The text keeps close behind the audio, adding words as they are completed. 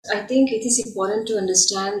I think it is important to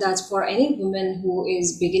understand that for any woman who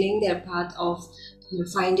is beginning their path of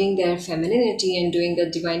finding their femininity and doing the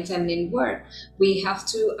divine feminine work, we have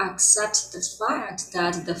to accept the fact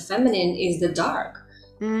that the feminine is the dark.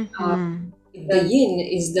 Uh, Mm-hmm. the yin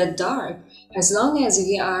is the dark. As long as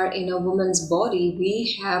we are in a woman's body,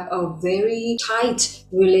 we have a very tight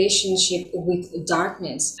relationship with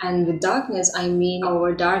darkness. And with darkness, I mean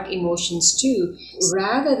our dark emotions too.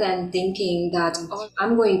 Rather than thinking that, oh,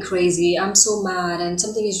 I'm going crazy, I'm so mad, and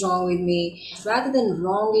something is wrong with me, rather than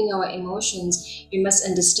wronging our emotions, we must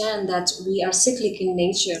understand that we are cyclic in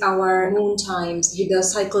nature. Our moon times, with the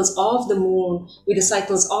cycles of the moon, with the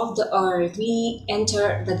cycles of the earth, we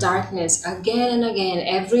enter the darkness again and again,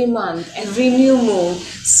 every month, every new moon.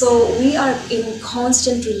 So we are in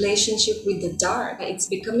constant relationship with the dark. It's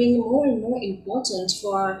becoming more and more important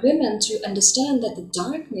for women to understand that the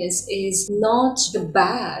darkness is not the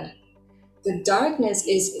bad. The darkness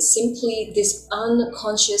is simply this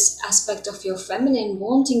unconscious aspect of your feminine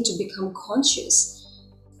wanting to become conscious.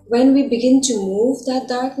 When we begin to move that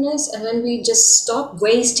darkness and when we just stop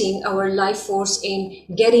wasting our life force in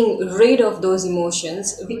getting rid of those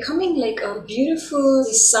emotions, becoming like a beautiful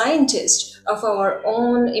scientist of our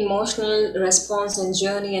own emotional response and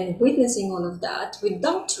journey and witnessing all of that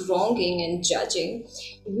without wronging and judging,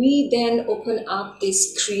 we then open up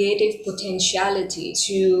this creative potentiality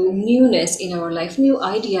to newness in our life. New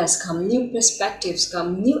ideas come, new perspectives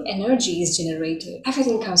come, new energy is generated.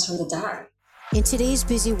 Everything comes from the dark. In today's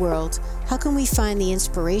busy world, how can we find the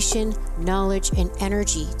inspiration, knowledge, and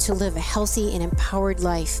energy to live a healthy and empowered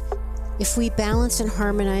life? If we balance and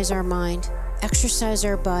harmonize our mind, exercise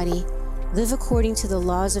our body, live according to the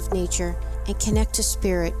laws of nature, and connect to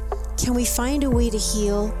spirit, can we find a way to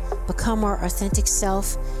heal, become our authentic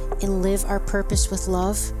self, and live our purpose with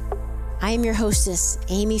love? I am your hostess,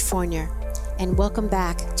 Amy Fournier, and welcome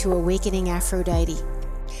back to Awakening Aphrodite.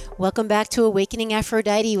 Welcome back to Awakening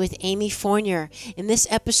Aphrodite with Amy Fournier. In this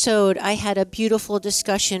episode, I had a beautiful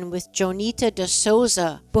discussion with Jonita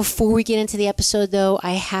D'Souza. Before we get into the episode, though,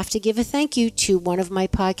 I have to give a thank you to one of my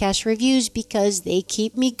podcast reviews because they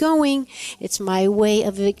keep me going. It's my way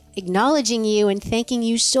of acknowledging you and thanking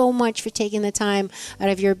you so much for taking the time out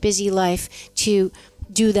of your busy life to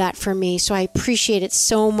do that for me. So I appreciate it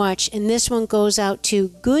so much. And this one goes out to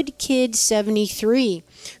Good Kid 73,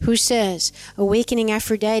 who says, Awakening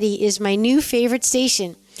Aphrodite is my new favorite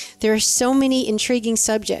station. There are so many intriguing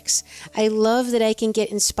subjects. I love that I can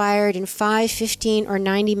get inspired in 5, 15, or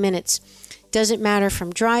 90 minutes. Doesn't matter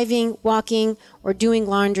from driving, walking, or doing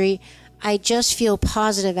laundry. I just feel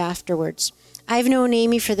positive afterwards. I've known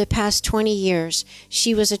Amy for the past 20 years.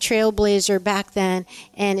 She was a trailblazer back then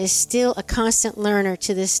and is still a constant learner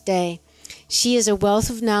to this day. She is a wealth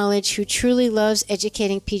of knowledge who truly loves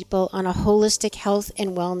educating people on a holistic health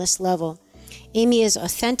and wellness level. Amy is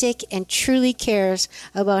authentic and truly cares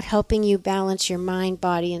about helping you balance your mind,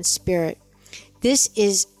 body, and spirit. This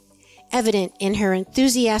is evident in her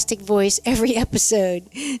enthusiastic voice every episode.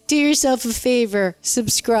 Do yourself a favor,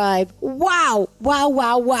 subscribe. Wow, wow,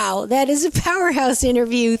 wow, wow. That is a powerhouse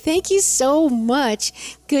interview. Thank you so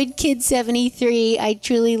much, Good Kid 73. I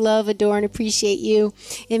truly love, adore, and appreciate you.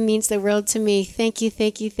 It means the world to me. Thank you,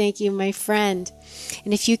 thank you, thank you, my friend.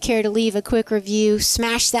 And if you care to leave a quick review,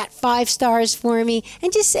 smash that 5 stars for me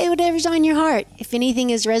and just say whatever's on your heart. If anything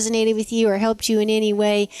has resonated with you or helped you in any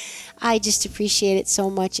way, I just appreciate it so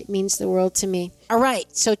much. It means the world to me. All right,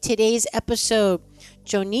 so today's episode,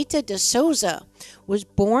 Jonita D'Souza was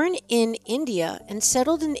born in India and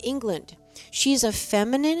settled in England. She's a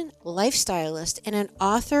feminine lifestylist and an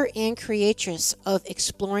author and creatress of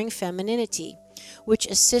Exploring Femininity, which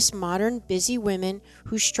assists modern busy women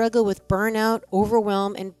who struggle with burnout,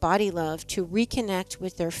 overwhelm, and body love to reconnect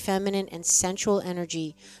with their feminine and sensual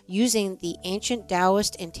energy using the ancient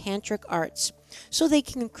Taoist and Tantric arts, so they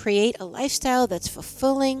can create a lifestyle that's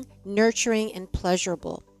fulfilling, nurturing, and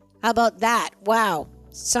pleasurable. How about that? Wow.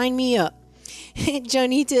 Sign me up.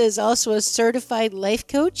 Jonita is also a certified life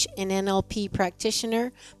coach, an NLP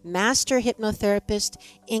practitioner, master hypnotherapist,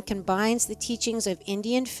 and combines the teachings of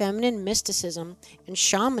Indian feminine mysticism and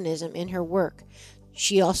shamanism in her work.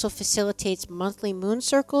 She also facilitates monthly moon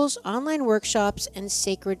circles, online workshops, and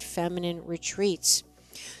sacred feminine retreats.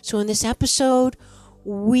 So in this episode,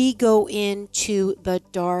 we go into the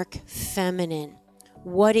dark feminine,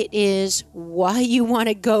 what it is, why you want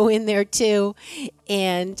to go in there too,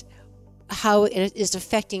 and how it is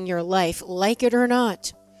affecting your life, like it or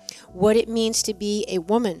not, what it means to be a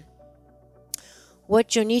woman, what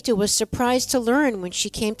Jonita was surprised to learn when she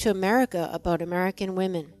came to America about American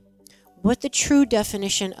women, what the true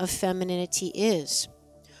definition of femininity is,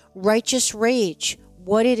 righteous rage,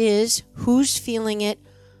 what it is, who's feeling it,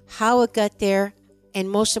 how it got there, and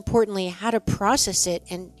most importantly, how to process it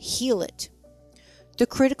and heal it. The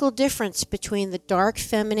critical difference between the dark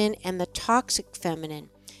feminine and the toxic feminine,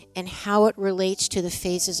 and how it relates to the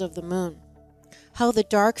phases of the moon. How the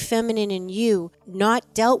dark feminine in you,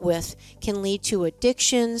 not dealt with, can lead to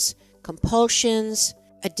addictions, compulsions,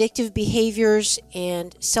 addictive behaviors,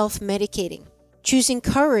 and self-medicating. Choosing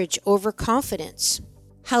courage over confidence.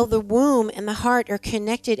 How the womb and the heart are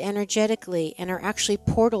connected energetically and are actually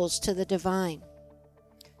portals to the divine.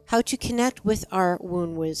 How to connect with our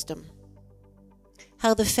womb wisdom.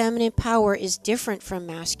 How the feminine power is different from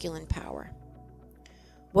masculine power.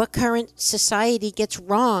 What current society gets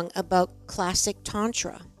wrong about classic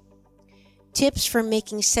Tantra. Tips for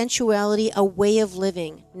making sensuality a way of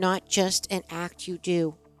living, not just an act you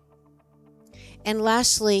do. And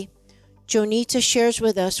lastly, Jonita shares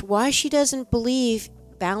with us why she doesn't believe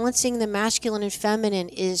balancing the masculine and feminine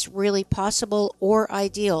is really possible or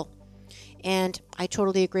ideal. And I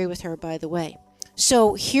totally agree with her, by the way.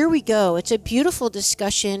 So here we go. It's a beautiful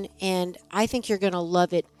discussion, and I think you're going to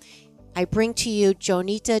love it. I bring to you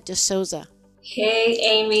Jonita D'Souza. Hey,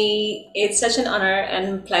 Amy. It's such an honor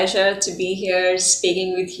and pleasure to be here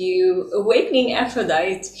speaking with you. Awakening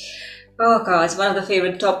Aphrodite. Oh gosh, one of the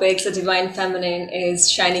favorite topics, the divine feminine,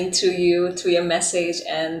 is shining through you, through your message,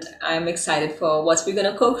 and I'm excited for what we're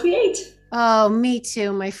going to co-create. Oh, me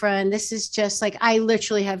too, my friend. This is just like, I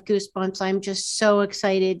literally have goosebumps. I'm just so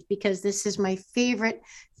excited because this is my favorite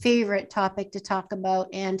topic to talk about,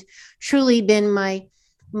 and truly been my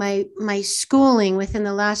schooling within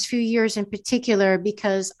the last few years in particular,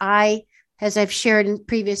 because as I've shared in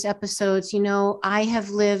previous episodes, I have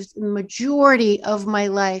lived the majority of my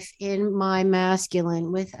life in my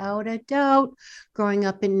masculine, without a doubt, growing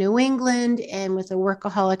up in New England and with a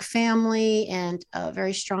workaholic family and a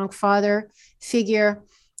very strong father figure.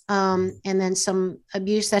 And then some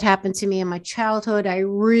abuse that happened to me in my childhood. I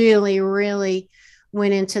really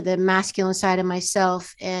went into the masculine side of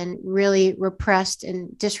myself and really repressed and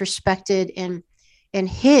disrespected and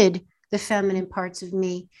hid the feminine parts of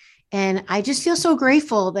me. And I just feel so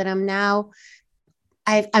grateful that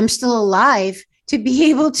I'm still alive to be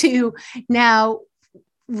able to now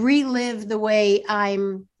relive the way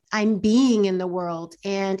I'm being in the world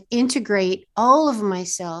and integrate all of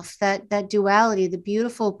myself, that duality, the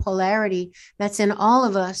beautiful polarity that's in all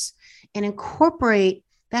of us, and incorporate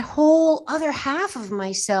that whole other half of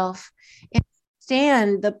myself and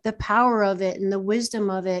understand the power of it and the wisdom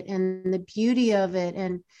of it and the beauty of it,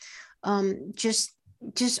 and just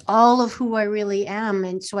all of who I really am.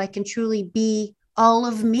 And so I can truly be all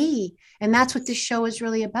of me. And that's what this show is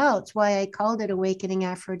really about. It's why I called it Awakening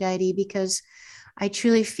Aphrodite, because I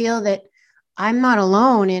truly feel that I'm not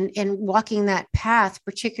alone in walking that path,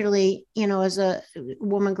 particularly, as a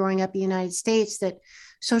woman growing up in the United States, that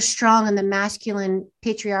so strong in the masculine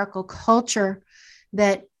patriarchal culture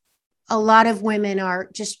that a lot of women are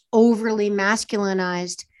just overly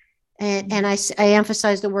masculinized. And I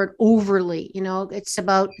emphasize the word overly. It's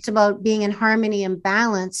about being in harmony and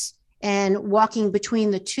balance and walking between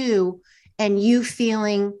the two, and you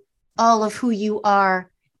feeling all of who you are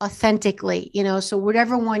authentically. So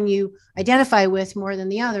whatever one you identify with more than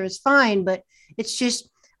the other is fine, but it's just,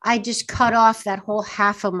 I just cut off that whole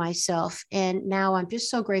half of myself. And now I'm just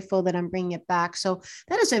so grateful that I'm bringing it back. So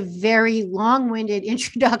that is a very long-winded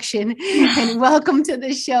introduction and welcome to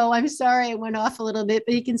the show. I'm sorry I went off a little bit,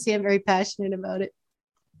 but you can see I'm very passionate about it.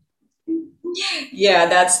 Yeah,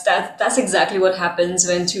 that's exactly what happens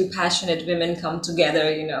when two passionate women come together,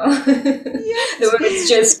 The words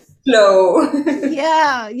just flow.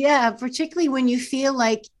 Yeah. Particularly when you feel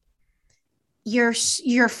like you're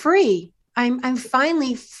free. I'm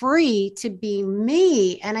finally free to be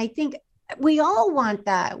me. And I think we all want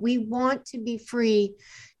that. We want to be free,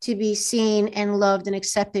 to be seen and loved and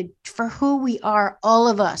accepted for who we are, all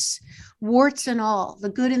of us, warts and all, the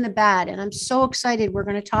good and the bad. And I'm so excited. We're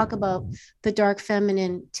going to talk about the dark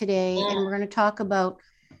feminine today. And we're going to talk about,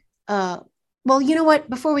 well, you know what?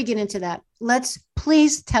 Before we get into that, let's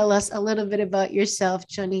please tell us a little bit about yourself,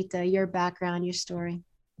 Jonita, your background, your story.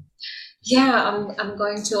 Yeah, I'm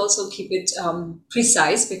going to also keep it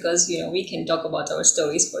precise because we can talk about our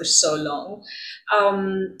stories for so long,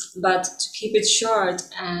 but to keep it short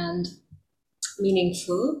and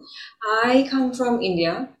meaningful, I come from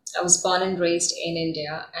India. I was born and raised in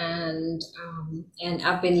India, and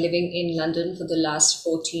I've been living in London for the last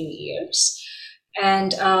 14 years.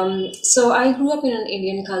 And so I grew up in an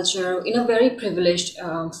Indian culture, in a very privileged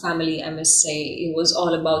family, I must say. It was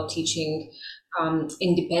all about teaching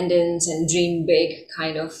independence and dream big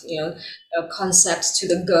kind of concepts to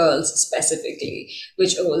the girls specifically,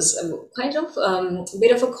 which was kind of a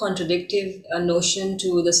bit of a contradictive notion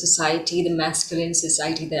to the society, the masculine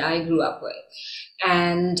society that I grew up with.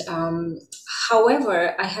 And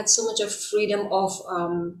however, I had so much of freedom of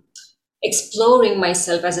exploring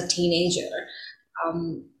myself as a teenager.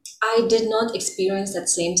 um, I did not experience that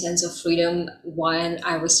same sense of freedom when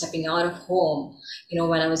I was stepping out of home,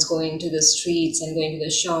 when I was going to the streets and going to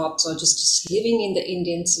the shops, or just living in the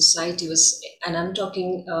Indian society was, and I'm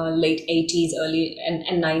talking late 80s, early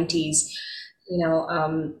and 90s,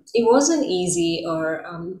 it wasn't easy or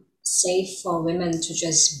safe for women to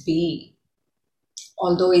just be,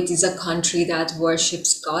 although it is a country that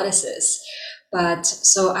worships goddesses. But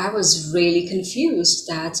so I was really confused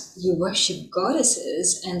that you worship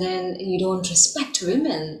goddesses and then you don't respect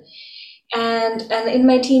women. And in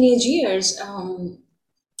my teenage years,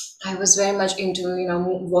 I was very much into,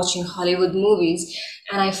 watching Hollywood movies,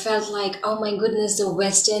 and I felt like, oh my goodness, the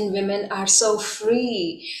Western women are so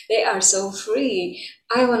free. They are so free.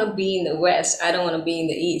 I want to be in the West. I don't want to be in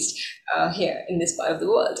the East, here in this part of the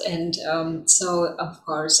world. And so, of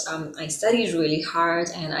course, I studied really hard,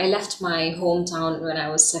 and I left my hometown when I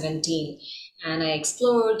was 17. And I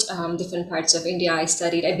explored different parts of India. I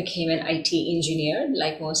became an IT engineer,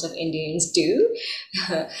 like most of Indians do.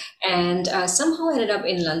 And somehow ended up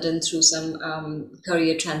in London through some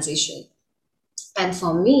career transition. And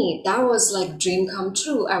for me, that was like dream come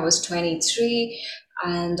true. I was 23,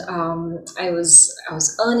 and I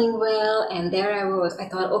was earning well, and there I was. I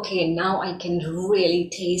thought, okay, now I can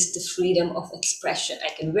really taste the freedom of expression. I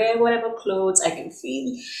can wear whatever clothes. I can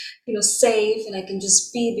feel, safe, and I can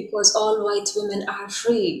just be, because all white women are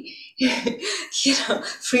free,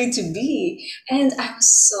 free to be. And I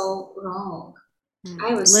was so wrong.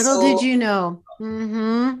 I was Little did so, you know.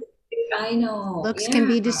 I know, Looks can yeah.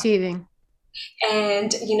 be deceiving.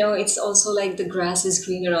 And it's also like the grass is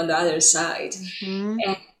greener on the other side. Hmm.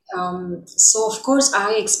 And so of course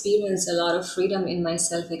I experienced a lot of freedom in my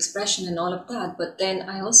self-expression and all of that, but then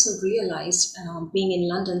I also realized, being in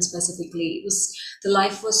London specifically, the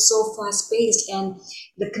life was so fast-paced, and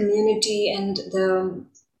the community and the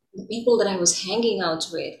people that I was hanging out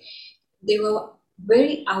with, they were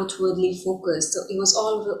very outwardly focused. So it was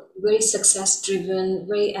all very success driven,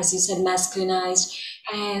 very, as you said, masculinized,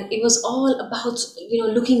 and it was all about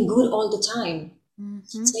looking good all the time. Hmm.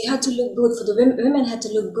 So you had to look good for the women. Women had to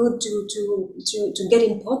look good to get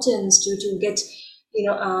importance, to get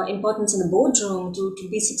importance in the boardroom, to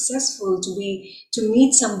be successful, to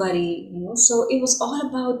meet somebody. So it was all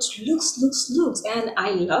about looks, looks, looks, and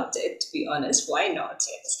I loved it. To be honest, why not?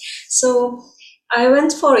 Yes. So I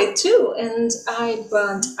went for it too, and I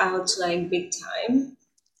burnt out like big time.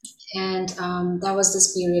 And that was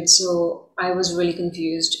this period. So I was really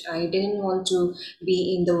confused. I didn't want to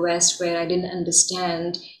be in the West, where I didn't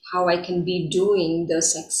understand how I can be doing the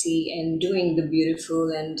sexy and doing the beautiful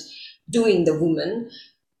and doing the woman.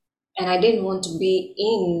 And I didn't want to be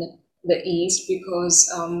in the East, because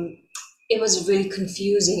it was really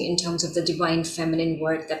confusing in terms of the divine feminine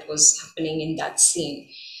work that was happening in that scene.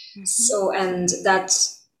 Hmm. So, and that,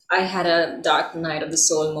 I had a dark night of the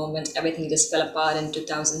soul moment. Everything just fell apart in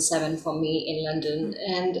 2007 for me in London,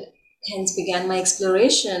 and hence began my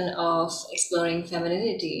exploration of exploring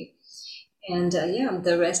femininity. And yeah,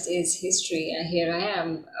 the rest is history. And here I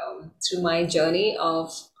am, through my journey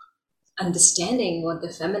of understanding what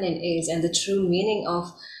the feminine is and the true meaning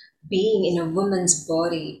of being in a woman's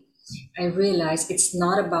body. I realize it's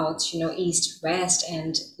not about, East, West,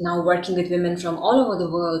 and now working with women from all over the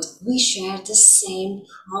world. We share the same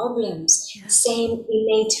problems, Yes. same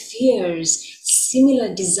innate fears,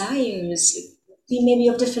 similar desires. We may be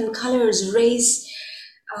of different colors, race,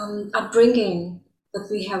 upbringing, but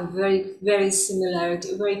we have very, very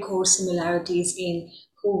core similarities in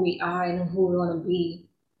who we are and who we want to be.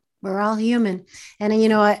 We're all human. And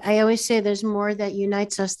I always say there's more that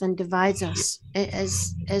unites us than divides us,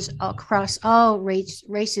 as across all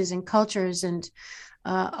races and cultures, and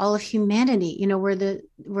all of humanity.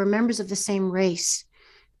 We're members of the same race.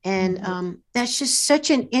 And Mhm. that's just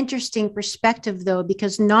such an interesting perspective, though,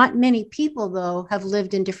 because not many people, though, have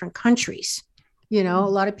lived in different countries. A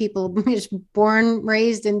lot of people just born,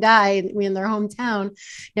 raised, and died in their hometown,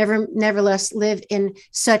 nevertheless lived in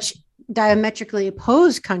such diametrically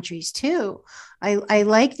opposed countries too. I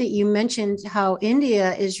like that you mentioned how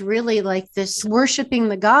India is really like this worshiping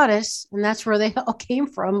the goddess, and that's where they all came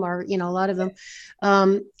from, or a lot of them.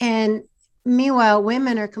 And meanwhile,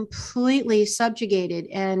 women are completely subjugated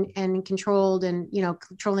and controlled, and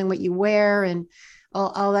controlling what you wear, and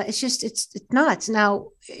all that. It's just, it's nuts. Now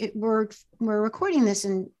we're recording this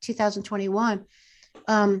in 2021.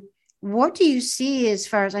 Um, what do you see as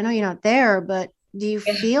far as, I know you're not there, but do you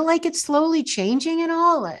feel like it's slowly changing at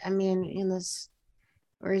all? I mean, in this,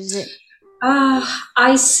 or is it? Uh,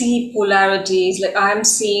 I see polarities. Like I'm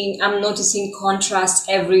noticing contrast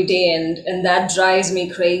every day, and that drives me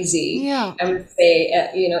crazy. Yeah, I would say,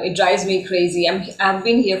 it drives me crazy. I've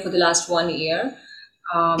been here for the last 1 year.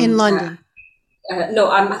 in Um, uh, London. no,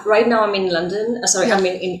 right now I'm in London. Sorry, I'm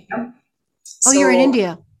Yeah. in India. Oh, you're in So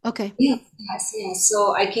India. Okay. yeah, yes, yes.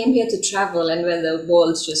 So I came here to travel, and when the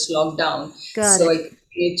world's just locked down, Got so it. I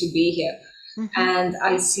continued to be here, Mm-hmm. and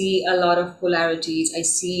I see a lot of polarities. I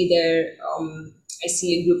see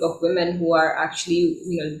a group of women who are actually,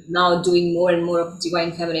 now doing more and more of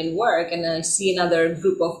divine feminine work, and I see another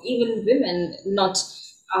group of even women not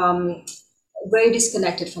um, very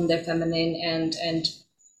disconnected from their feminine, and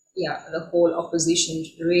yeah, the whole opposition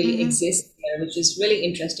really Mm-hmm. exists there, which is really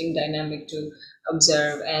interesting dynamic to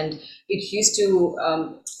observe. And it used to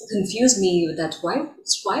confuse me that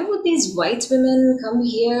why would these white women come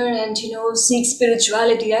here and seek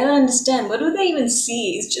spirituality? I don't understand. What do they even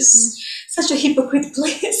see? It's just such a hypocrite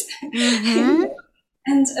place. Mm-hmm.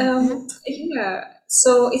 And Mm-hmm. yeah,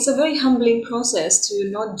 so it's a very humbling process to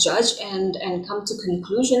not judge and come to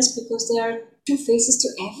conclusions, because there are two faces to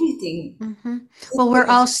everything. Mm-hmm. Well, we're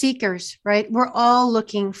all seekers, right? We're all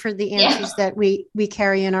looking for the Yeah. answers that we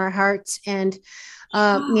carry in our hearts, and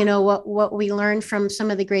what we learn from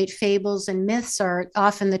some of the great fables and myths are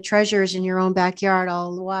often the treasures in your own backyard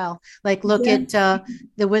all the while. Like look Yeah. at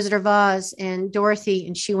the Wizard of Oz and Dorothy,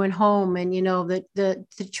 and she went home, and the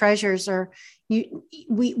treasures are.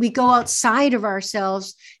 We go outside of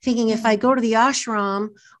ourselves thinking, if I go to the ashram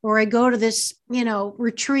or I go to this,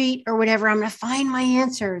 retreat or whatever, I'm going to find my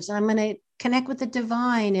answers. I'm going to connect with the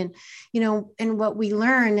divine. And what we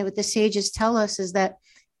learn, what the sages tell us, is that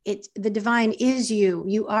the divine is you.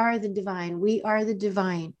 You are the divine. We are the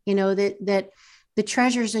divine. That the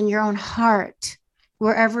treasures in your own heart,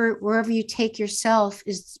 wherever you take yourself,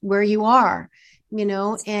 is where you are.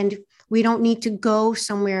 And we don't need to go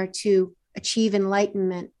somewhere to achieve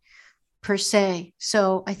enlightenment per se.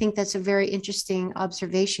 So I think that's a very interesting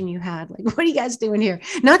observation you had. Like, what are you guys doing here?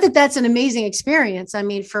 Not that that's an amazing experience. I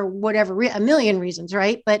mean, for whatever a million reasons,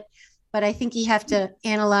 right? But I think you have to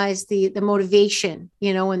analyze the motivation,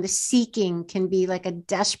 and the seeking can be like a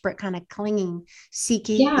desperate kind of clinging,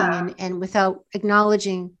 seeking, Yeah, and without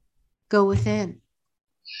acknowledging, go within.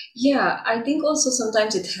 yeah. I think also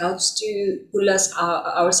sometimes it helps to pull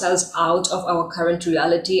ourselves out of our current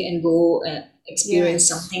reality and go experience Yes,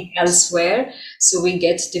 something elsewhere, so we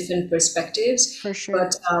get different perspectives. for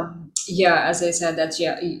But sure. yeah, as I said, that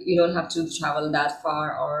yeah, you don't have to travel that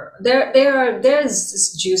far, or there's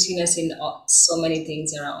this juiciness in so many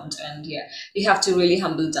things around, and yeah, you have to really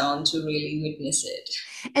humble down to really witness it.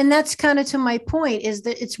 And that's kind of to my point, is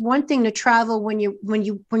that it's one thing to travel when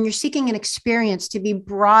you're seeking an experience, to be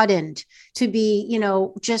broadened, to be,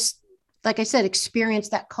 just like I said, experience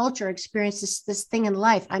that culture, experience this thing in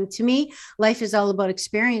life. To me, life is all about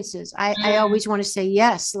experiences. I always want to say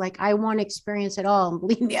yes, like I want to experience it all. And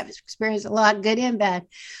believe me, I've experienced a lot, good and bad.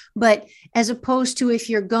 But as opposed to,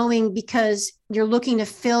 if you're going because you're looking to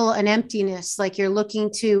fill an emptiness, like you're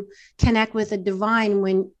looking to connect with the divine,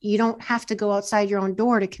 when you don't have to go outside your own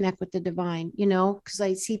door to connect with the divine, because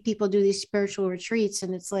I see people do these spiritual retreats,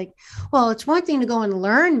 and it's like, well, it's one thing to go and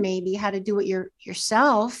learn maybe how to do it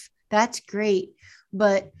yourself. That's great.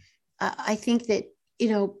 But I think that,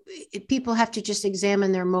 people have to just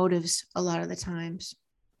examine their motives a lot of the times.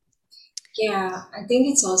 Yeah, I think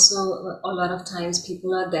it's also a lot of times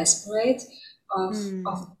people are desperate of Mm,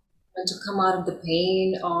 to come out of the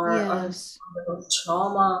pain, or yes. the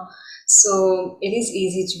trauma. So it is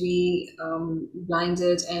easy to be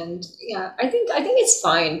blinded, and yeah, I think it's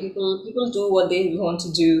fine. People do what they want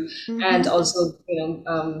to do, and Hmm. also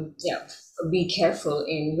yeah, be careful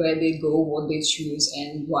in where they go, what they choose,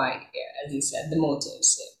 and why. Yeah, as you said, the motives.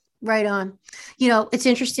 Right on. It's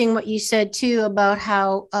interesting what you said too about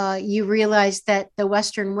how you realized that the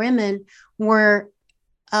Western women were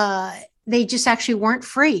uh, they just actually weren't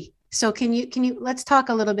free. So can you let's talk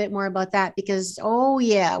a little bit more about that, because oh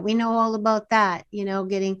yeah, we know all about that,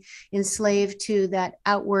 getting enslaved to that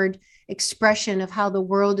outward expression of how the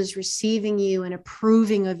world is receiving you and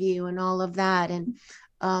approving of you and all of that. And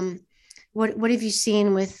um what have you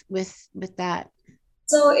seen with that?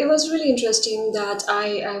 So it was really interesting that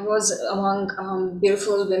I was among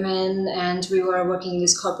beautiful women, and we were working in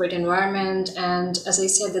this corporate environment. And as I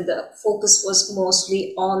said, that the focus was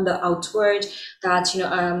mostly on the outward, that,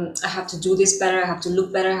 I have to do this better, I have to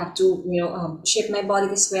look better, I have to, shape my body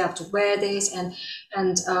this way, I have to wear this, and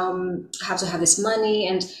I have to have this money.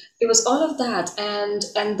 And it was all of that.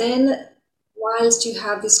 And then whilst you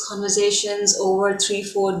have these conversations over three,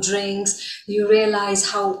 four drinks, you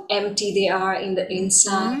realize how empty they are in the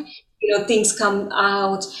inside. Mm-hmm. Things come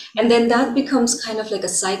out, and then that becomes kind of like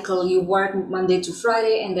a cycle. You work Monday to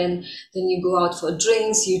Friday, and then you go out for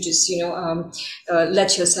drinks. You just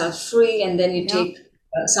let yourself free, and then you Yep. take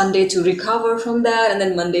Sunday to recover from that, and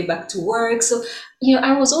then Monday back to work. So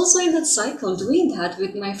I was also in that cycle doing that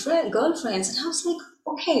with my girlfriends, and I was like,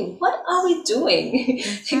 okay, what are we doing?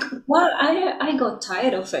 Like, Mm-hmm. well, I got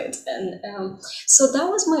tired of it, and so that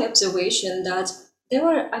was my observation, that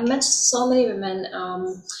I met so many women.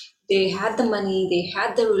 They had the money, they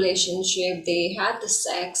had the relationship, they had the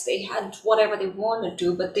sex, they had whatever they wanted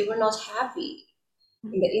to, but they were not happy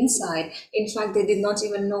in the inside. In fact, they did not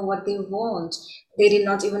even know what they want. They did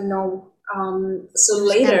not even know. So It was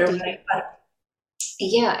later, empty.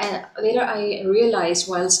 yeah, and later I realized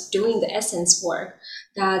whilst doing the essence work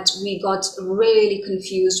that we got really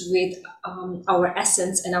confused with our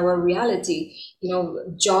essence and our reality.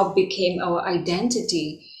 Job became our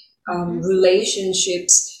identity. Mm-hmm.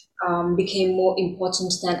 Relationships became more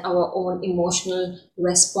important than our own emotional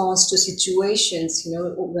response to situations.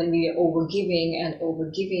 When we are overgiving and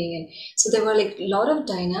overgiving, and so there were like a lot of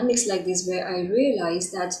dynamics like this where I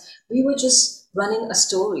realized that we were just running a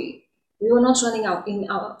story. We were not running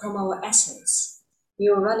out from our essence. We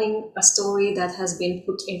were running a story that has been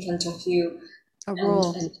put in front of you, A and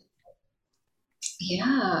role. and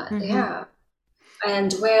yeah, Mm-hmm. yeah,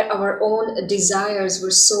 and where our own desires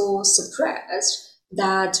were so suppressed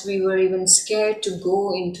that we were even scared to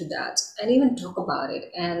go into that and even talk about it,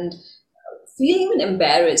 and feel even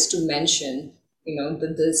embarrassed to mention,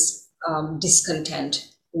 this discontent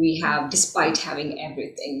we have despite having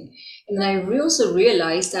everything. And I also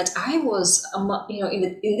realized that I was,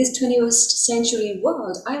 in this 21st century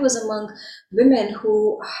world, I was among women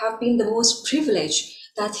who have been the most privileged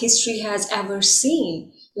that history has ever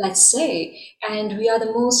seen, let's say. And we are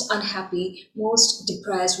the most unhappy, most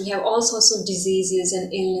depressed. We have all sorts of diseases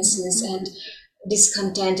and illnesses Mm-hmm. and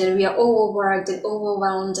discontent, and we are overworked and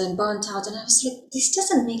overwhelmed and burnt out. And I was like, this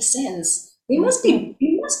doesn't make sense. We must Mm-hmm.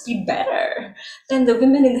 be better than the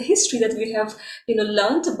women in the history that we have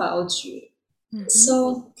learned about you. Mm-hmm.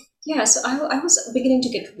 So yeah, so I was beginning to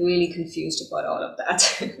get really confused about all of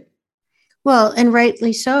that. Well, and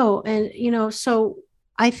rightly so. And, so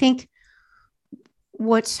I think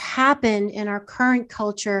what's happened in our current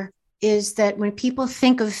culture is that when people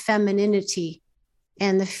think of femininity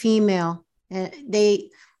and the female,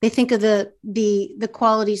 they think of the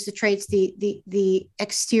qualities, the traits, the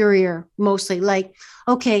exterior mostly. Like,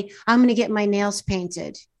 okay, I'm going to get my nails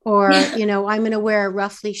painted, or Yeah, I'm going to wear a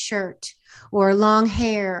ruffly shirt, or long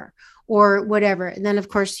hair, or whatever. And then, of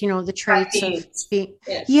course, the traits of right. being,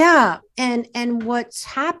 Yes. yeah. And what's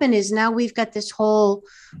happened is now we've got this whole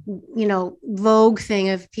vogue thing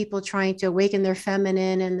of people trying to awaken their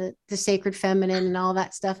feminine and the sacred feminine and all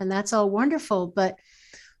that stuff, and that's all wonderful. But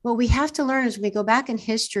what we have to learn is we go back in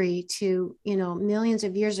history to millions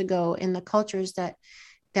of years ago in the cultures that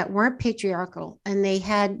weren't patriarchal, and they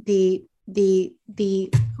had the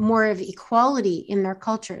more of equality in their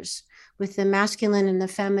cultures, with the masculine and the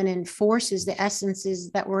feminine forces, the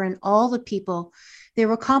essences that were in all the people. They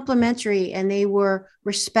were complementary, and they were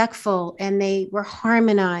respectful, and they were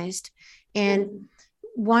harmonized, and Mm,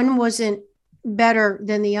 one wasn't better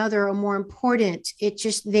than the other or more important. It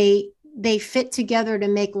just they fit together to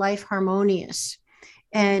make life harmonious.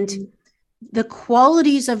 And mm, the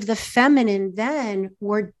qualities of the feminine then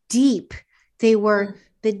were deep. They were mm,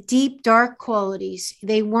 the deep dark qualities.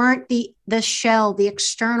 They weren't the shell, the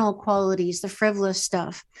external qualities, the frivolous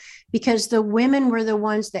stuff, because the women were the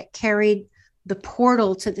ones that carried the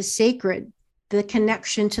portal to the sacred, the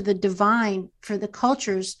connection to the divine for the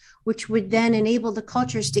cultures, which would then enable the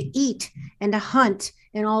cultures to eat and to hunt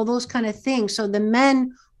and all those kind of things. So the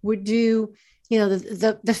men would do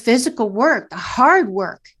the physical work, the hard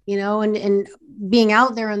work, and being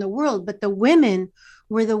out there in the world. But the women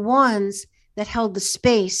were the ones that held the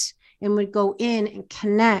space and would go in and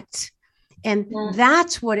connect. And mm.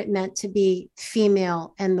 that's what it meant to be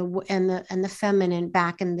female and the feminine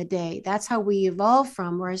back in the day. That's how we evolved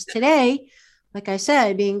from. Whereas today, like I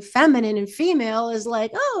said, being feminine and female is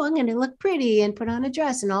like, oh, I'm going to look pretty and put on a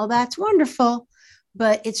dress, and all that's wonderful,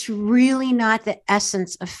 but it's really not the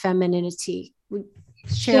essence of femininity.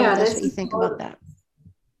 Share Yeah, with us that's what you the think about whole. that.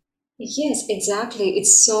 Yes, exactly.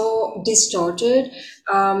 It's so distorted.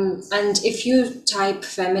 And if you type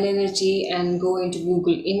femininity and go into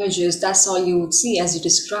Google Images, that's all you would see as you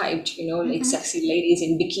described, like Mm-hmm. sexy ladies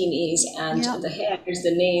in bikinis and Yep. the hairs,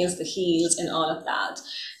 the nails, the heels, and all of that.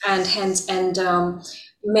 And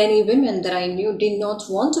many women that I knew did not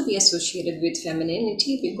want to be associated with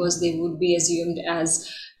femininity because they would be assumed as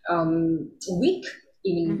weak,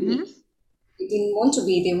 even Mm-hmm. weak. They didn't want to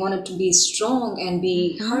be. They wanted to be strong and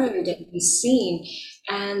be Mm-hmm. heard and be seen.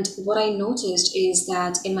 And what I noticed is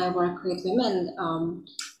that in my work with women,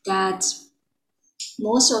 that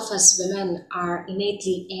most of us women are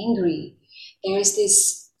innately angry. There is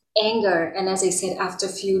this anger, and as I said, after a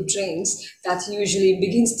few drinks, that usually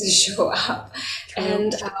begins to show up. True.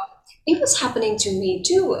 And it was happening to me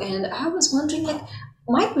too. And I was wondering, like,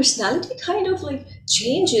 my personality kind of like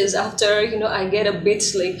changes after I get a bit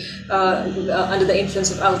like under the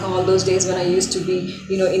influence of alcohol, those days when I used to be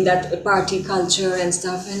in that party culture and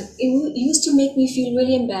stuff, and it used to make me feel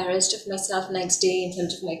really embarrassed of myself next day in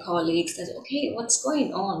front of my colleagues, that okay, what's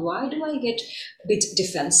going on, why do I get a bit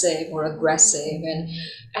defensive or aggressive?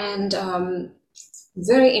 And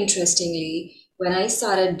very interestingly, when I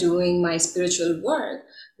started doing my spiritual work,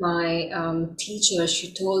 my teacher,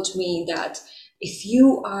 she told me that if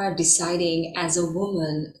you are deciding as a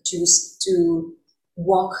woman to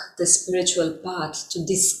walk the spiritual path, to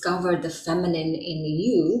discover the feminine in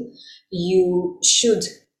you, you should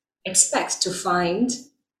expect to find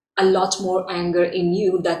a lot more anger in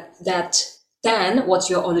you that than what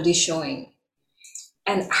you're already showing.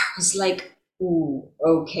 And I was like, ooh,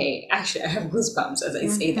 okay. Actually, I have goosebumps as I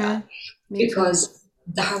say Mm-hmm. that, Me too. because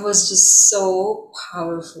that was just so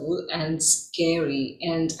powerful and scary.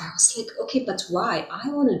 And I was like, okay, but why? I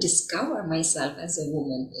want to discover myself as a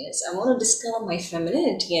woman. Yes, I want to discover my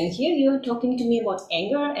femininity. And here you're talking to me about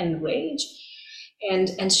anger and rage.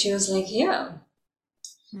 And she was like, yeah,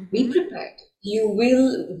 be Mm-hmm. prepared. You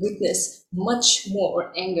will witness much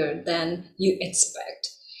more anger than you expect.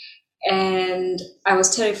 And I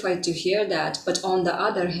was terrified to hear that. But on the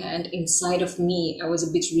other hand, inside of me, I was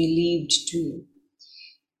a bit relieved too.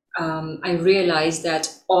 I realized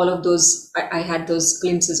that all of those, I had those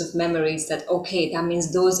glimpses of memories that, okay, that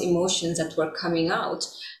means those emotions that were coming out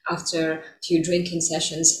after a few drinking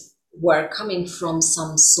sessions were coming from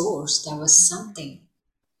some source. There was something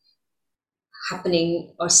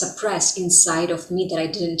happening or suppressed inside of me that I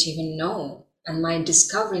didn't even know. And my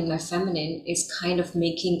discovering my feminine is kind of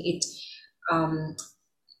making it, um,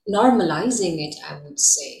 normalizing it, I would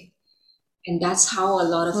say. And that's how a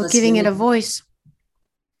lot of Well, us giving it women, a voice.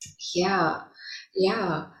 yeah,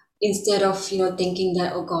 yeah. Instead of, thinking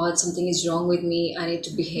that, oh God, something is wrong with me, I need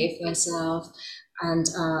to Mm-hmm. behave myself, and,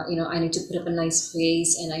 I need to put up a nice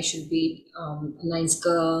face, and I should be a nice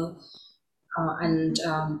girl, Mm-hmm. and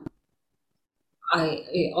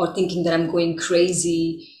or thinking that I'm going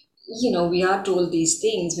crazy. We are told these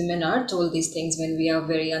things, women are told these things when we are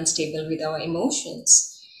very unstable with our emotions.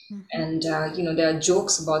 Mm-hmm. And, there are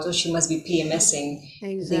jokes about, oh, she must be PMSing, things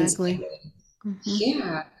like Exactly. that. Mm-hmm.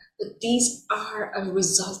 Yeah, but these are a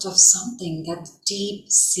result of something, that deep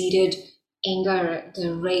seated anger,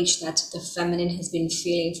 the rage that the feminine has been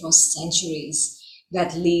feeling for centuries,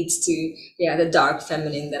 that leads to, yeah, the dark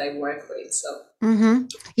feminine that I work with. So Mm-hmm.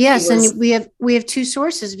 it Yes, was. and we have two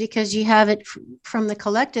sources because you have it from the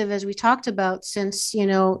collective, as we talked about, since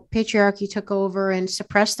patriarchy took over and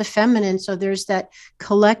suppressed the feminine. So there's that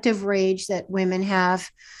collective rage that women have,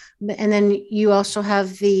 and then you also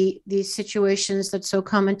have these situations that's so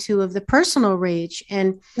common too of the personal rage.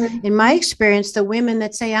 And in my Mhm. experience, the women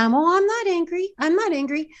that say, I'm not angry, I'm not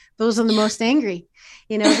angry, those are the most angry,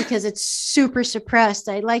 because it's super suppressed.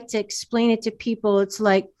 I like to explain it to people. It's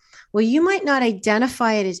like, well, you might not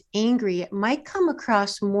identify it as angry. It might come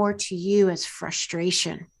across more to you as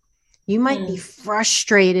frustration. You might be Hmm.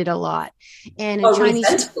 frustrated a lot. And Or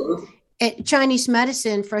resentful. in Chinese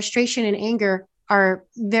medicine, frustration and anger are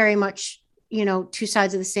very much, two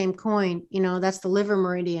sides of the same coin. That's the liver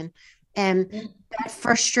meridian. And that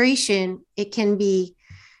frustration, it can be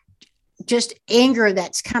just anger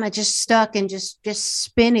that's kind of just stuck and just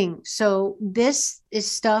spinning. So this is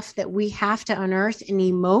stuff that we have to unearth and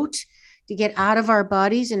emote to get out of our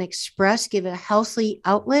bodies and express, give a healthy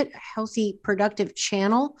outlet, a healthy productive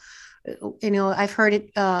channel. I've heard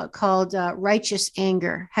it called righteous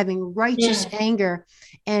anger, having righteous Hmm. anger.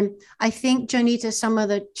 And I think, Janita, some of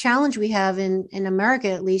the challenge we have in America,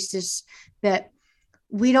 at least, is that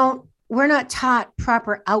we're not taught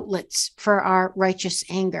proper outlets for our righteous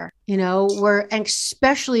anger. We're, and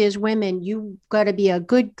especially as women, you got to be a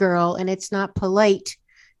good girl, and it's not polite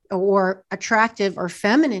or attractive or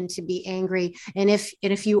feminine to be angry. And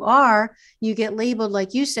if you are, you get labeled,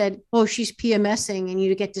 like you said, oh, she's PMSing, and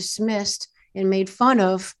you get dismissed and made fun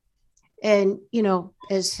of. And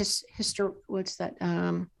as what's that,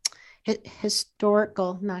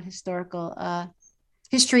 historical, not historical,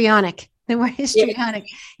 histrionic. They were histrionic.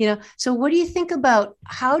 So what do you think about,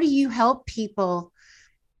 how do you help people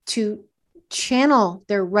to channel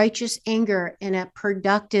their righteous anger in a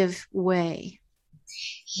productive way?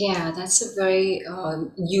 Yeah, that's a very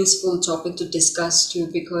useful topic to discuss too,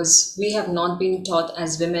 because we have not been taught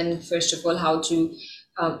as women, first of all, how to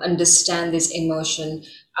understand this emotion.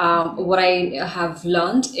 What I have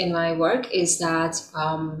learned in my work is that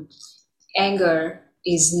anger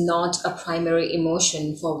is not a primary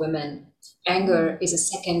emotion for women. Anger is a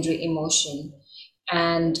secondary emotion.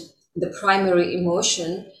 And the primary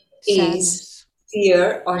emotion is Sadness.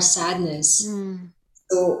 fear or sadness. Mm.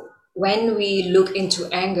 So when we look into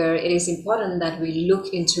anger, it is important that we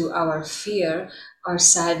look into our fear or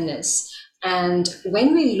sadness. And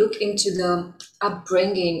when we look into the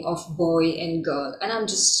upbringing of boy and girl, and I'm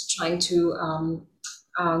just trying to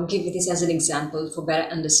give this as an example for better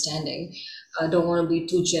understanding. I don't want to be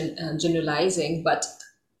too generalizing, but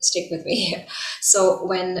stick with me here. So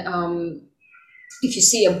if you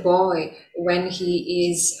see a boy, when he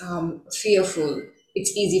is fearful,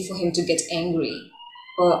 it's easy for him to get angry.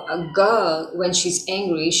 Or a girl, when she's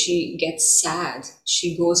angry, she gets sad.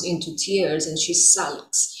 She goes into tears and she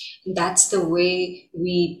sulks. That's the way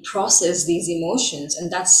we process these emotions,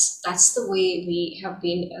 and that's the way we have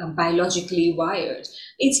been biologically wired.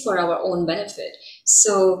 It's for our own benefit.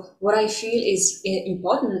 So what I feel is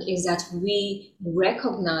important is that we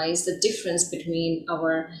recognize the difference between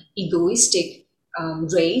our egoistic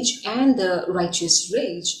rage and the righteous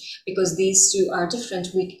rage, because these two are different.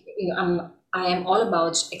 I am all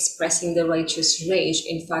about expressing the righteous rage.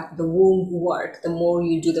 In fact, the womb work, the more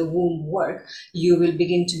you do the womb work, you will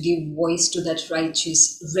begin to give voice to that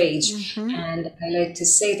righteous rage. Mm-hmm. And I like to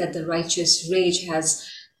say that the righteous rage has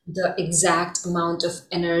the exact amount of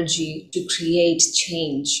energy to create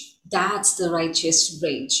change. That's the righteous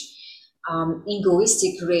rage.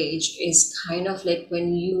 Egoistic rage is kind of like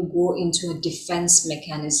when you go into a defense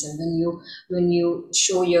mechanism, when you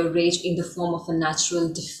show your rage in the form of a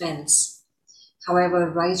natural defense. However,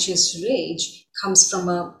 righteous rage comes from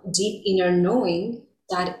a deep inner knowing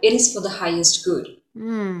that it is for the highest good.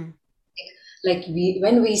 Mm. Like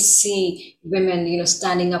when we see women,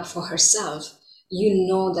 standing up for herself, you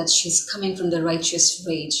know that she's coming from the righteous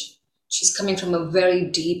rage. She's coming from a very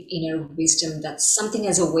deep inner wisdom that something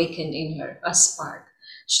has awakened in her, a spark.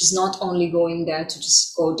 She's not only going there to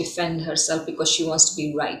just go defend herself because she wants to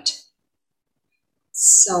be right.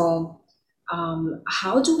 So,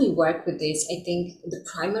 how do we work with this? I think the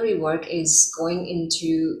primary work is going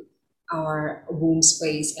into our womb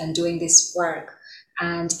space and doing this work.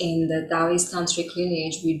 And in the Taoist Tantric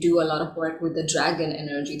lineage, we do a lot of work with the dragon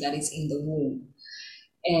energy that is in the womb.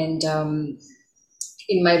 And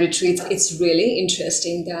in my retreats, it's really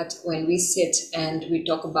interesting that when we sit and we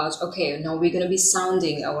talk about, okay, now we're going to be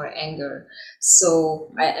sounding our anger.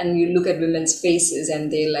 So, and you look at women's faces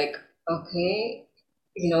and they're like, okay,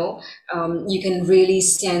 you can really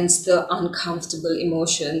sense the uncomfortable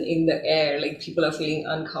emotion in the air. Like people are feeling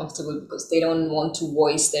uncomfortable because they don't want to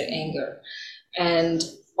voice their anger. And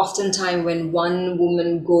oftentimes when one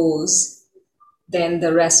woman goes, then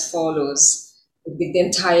the rest follows. The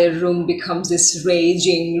entire room becomes this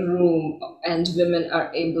raging room, and women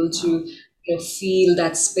are able to feel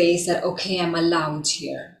that space that, okay, I'm allowed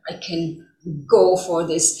here. I can go for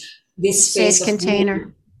this Safe space of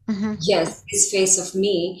container. Mm-hmm. Yes, this face of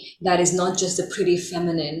me that is not just the pretty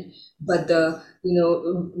feminine, but the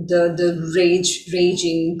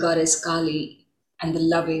raging goddess Kali, and the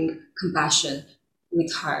loving compassion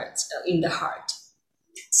with heart in the heart.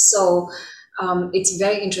 So it's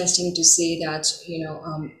very interesting to see that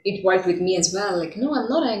it worked with me as well. Like, no, I'm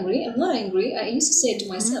not angry. I'm not angry. I used to say to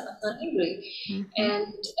myself, I'm not angry. Mm-hmm.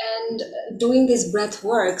 And doing this breath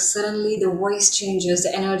work, suddenly the voice changes,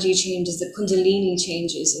 the energy changes, the kundalini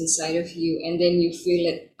changes inside of you, and then you feel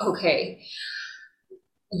it. Okay,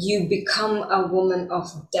 you become a woman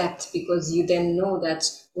of depth, because you then know that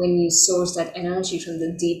when you source that energy from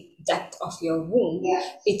the deep depth of your womb,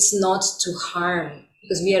 it's not to harm,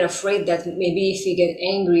 because we are afraid that maybe if we get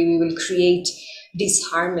angry, we will create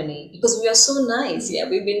disharmony, because we are so nice. Yeah,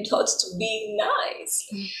 we've been taught to be nice.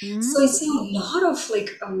 Mm-hmm. So I see a lot of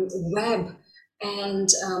web And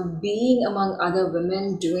being among other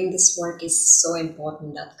women doing this work is so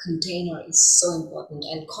important. That container is so important,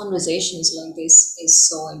 and conversations like this is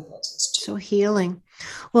so important too. So healing.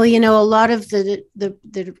 Well, you know, a lot of the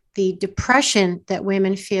depression that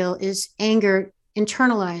women feel is anger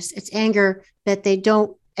internalized. It's anger that they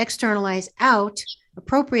don't externalize out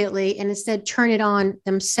appropriately and instead turn it on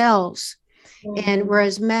themselves. And Mhm.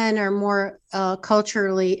 whereas men are more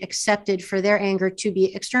culturally accepted for their anger to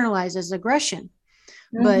be externalized as aggression.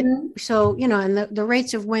 But Mhm. so, you know, and the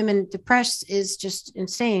rates of women depressed is just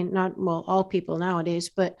insane. Not, well, all people nowadays,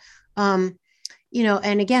 but, you know,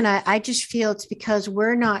 and again, I just feel it's because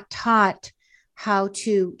we're not taught how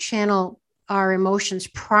to channel our emotions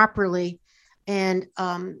properly and,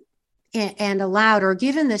 and allowed or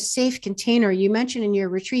given the safe container. You mentioned in your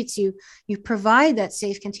retreats, you provide that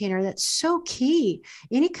safe container. That's so key.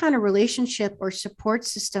 Any kind of relationship or support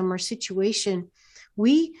system or situation,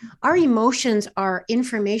 we our emotions are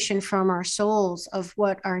information from our souls of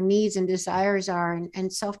what our needs and desires are,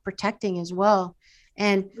 and self-protecting as well.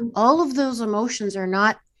 And all of those emotions are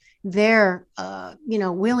not there, you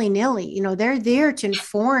know, willy-nilly. You know, they're there to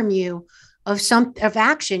inform you of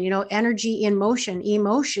action, you know, energy in motion,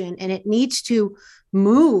 emotion, and it needs to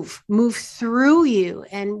move through you.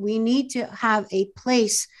 And we need to have a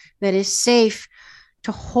place that is safe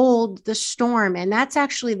to hold the storm. And that's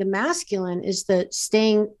actually the masculine, is the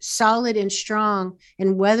staying solid and strong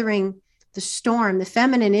and weathering the storm. The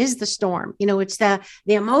feminine is the storm. You know, it's the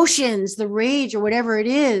emotions, the rage, or whatever it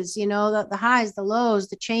is, you know, the highs, the lows,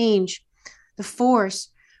 the change, the force.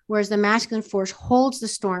 Whereas the masculine force holds the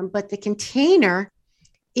storm, but the container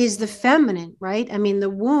is the feminine, right? I mean, the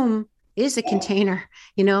womb is a container,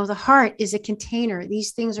 you know, the heart is a container.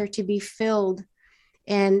 These things are to be filled.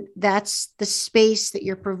 And that's the space that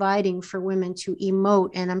you're providing for women to emote.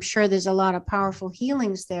 And I'm sure there's a lot of powerful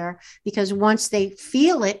healings there, because once they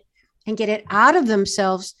feel it and get it out of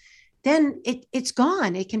themselves, then it's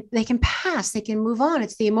gone. They can pass, they can move on.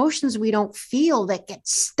 It's the emotions we don't feel that get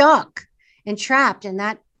stuck and trapped, and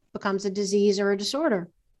that becomes a disease or a disorder.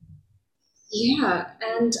 Yeah,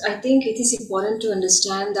 and I think it is important to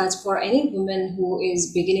understand that for any woman who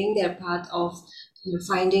is beginning their path of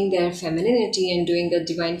finding their femininity and doing the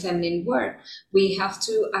divine feminine work, we have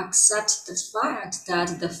to accept the fact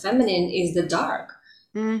that the feminine is the dark.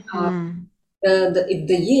 Mm-hmm.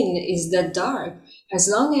 The yin is the dark. As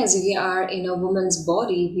long as we are in a woman's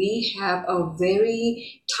body, we have a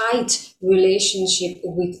very tight relationship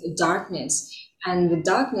with darkness. And with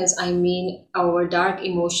darkness, I mean our dark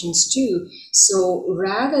emotions too. So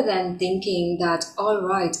rather than thinking that, all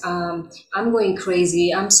right, I'm going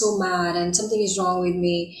crazy, I'm so mad, and something is wrong with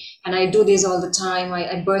me, and I do this all the time,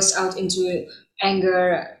 I burst out into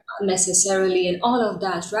anger unnecessarily and all of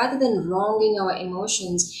that, rather than wronging our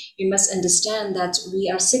emotions, we must understand that we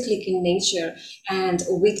are cyclic in nature, and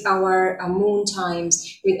with our moon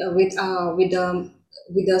times, with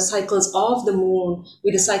the cycles of the moon,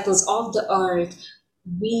 with the cycles of the earth,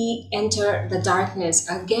 we enter the darkness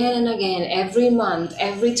again and again, every month,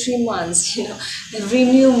 every 3 months, every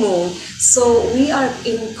new moon. So we are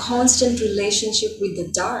in constant relationship with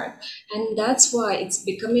the dark. And that's why it's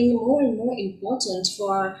becoming more and more important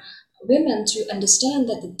for women to understand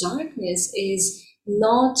that the darkness is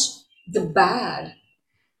not the bad.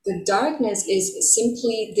 The darkness is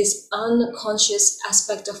simply this unconscious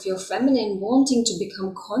aspect of your feminine wanting to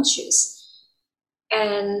become conscious.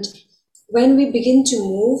 And when we begin to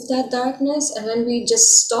move that darkness, and when we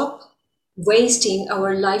just stop wasting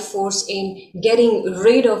our life force in getting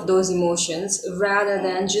rid of those emotions, rather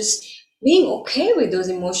than just being okay with those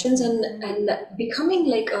emotions, and becoming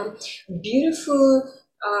like a beautiful,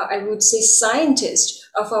 I would say, scientist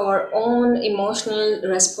of our own emotional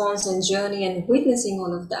response and journey, and witnessing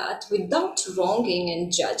all of that without wronging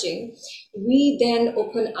and judging, we then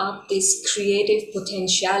open up this creative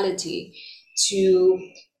potentiality to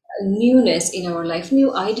newness in our life.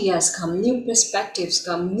 New ideas come, new perspectives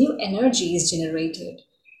come, new energy is generated.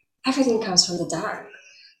 Everything comes from the dark.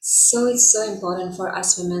 So it's so important for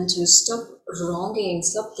us women to stop wronging,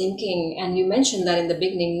 stop thinking. And you mentioned that in the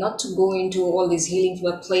beginning, not to go into all this healing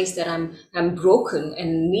from a place that I'm broken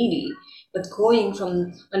and needy, but going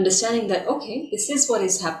from understanding that, okay, this is what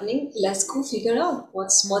is happening. Let's go figure out Mm-hmm.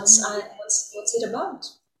 what's it about.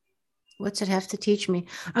 What's it have to teach me?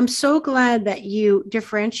 I'm so glad that you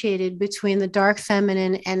differentiated between the dark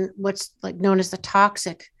feminine and what's like known as the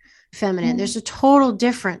toxic feminine. There's a total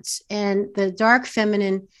difference. And the dark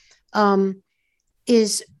feminine um,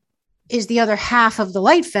 is is the other half of the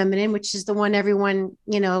light feminine, which is the one everyone,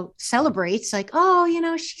 celebrates. Like, oh,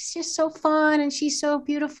 she's just so fun and she's so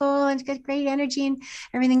beautiful and got great energy and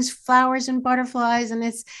everything's flowers and butterflies and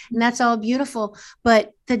that's all beautiful.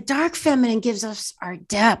 But the dark feminine gives us our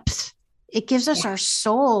depth. It gives us our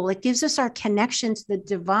soul. It gives us our connection to the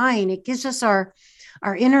divine. It gives us our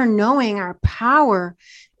inner knowing, our power.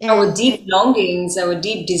 Our And deep longings, our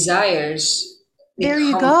deep desires, they there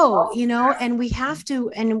you come go, from. and we have to,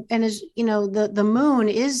 and as the moon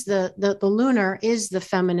is the lunar is the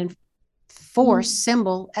feminine force, Mm.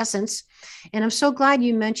 symbol, essence. And I'm so glad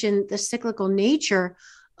you mentioned the cyclical nature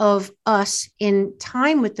of us in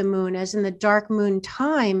time with the moon, as in the dark moon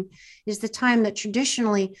time is the time that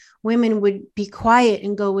traditionally women would be quiet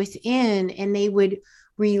and go within, and they would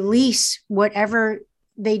release whatever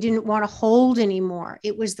they didn't want to hold anymore.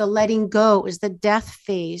 It was the letting go, it was the death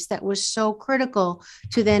phase that was so critical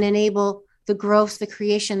to then enable the growth, the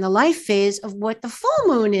creation, the life phase of what the full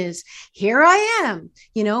moon is. Here I am,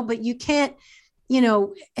 but you can't,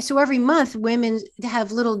 so every month women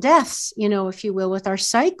have little deaths, if you will, with our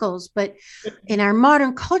cycles. But in our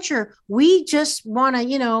modern culture, we just want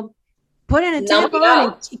to, put in a Numb it tampon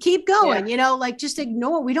and out. keep Yeah. going, like just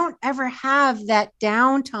ignore. We don't ever have that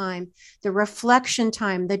downtime, the reflection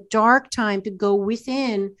time, the dark time to go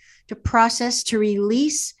within, to process, to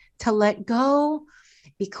release, to let go,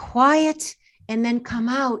 be quiet, and then come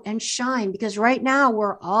out and shine. Because right now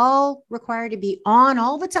we're all required to be on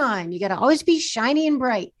all the time. You got to always be shiny and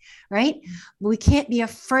bright, right? We can't be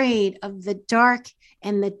afraid of the dark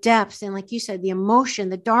and the depth. And like you said, the emotion,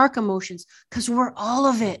 the dark emotions, because we're all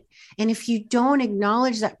of it. And if you don't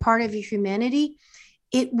acknowledge that part of your humanity,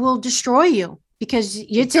 it will destroy you because it's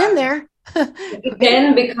in Exactly. there. It Right?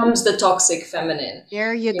 then becomes the toxic feminine.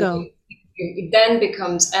 There you You know, go. it then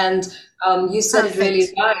becomes, and you said it really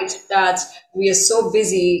Perfect. right that we are so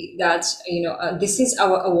busy that this is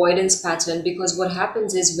our avoidance pattern. Because what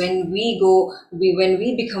happens is when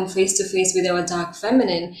we become face to face with our dark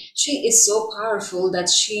feminine, she is so powerful that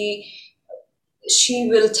she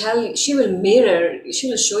will mirror, she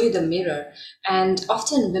will show you the mirror. And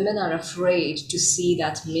often women are afraid to see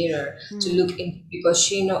that mirror, to Hmm. look in, because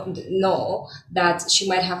she know that she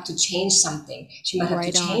might have to change something, she might have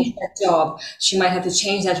to Right change on. that job, she might have to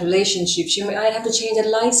change that relationship, she might have to change that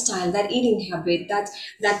lifestyle, that eating habit, that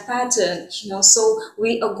pattern. So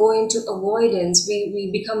we are going to avoidance, we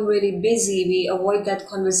become really busy, we avoid that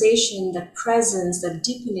conversation, that presence, that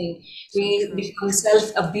deepening. So We true. become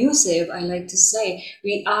self-abusive, I like to say.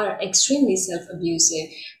 We are extremely self-abusive.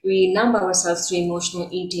 We numb ourselves through emotional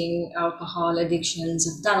eating, alcohol, addictions,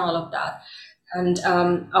 have done all of that. And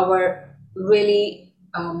our really,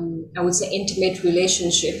 I would say, intimate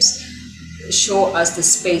relationships show us the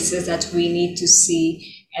spaces that we need to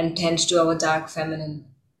see and tend to our dark feminine.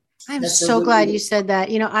 I'm That's a so glad really you said that.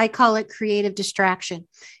 I call it creative distraction.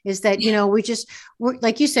 Is that, we're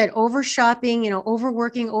like you said, over shopping,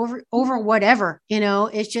 overworking, over whatever,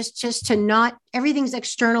 it's just to not, everything's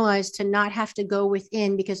externalized, to not have to go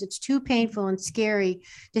within because it's too painful and scary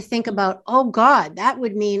to think about, oh God, that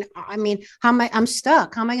would mean, how am I'm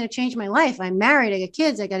stuck. How am I going to change my life? I'm married, I got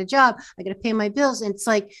kids, I got a job, I got to pay my bills. And it's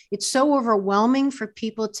like, it's so overwhelming for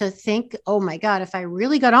people to think, oh my God, if I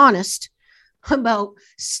really got honest about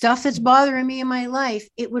stuff that's bothering me in my life,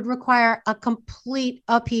 it would require a complete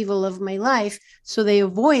upheaval of my life. So they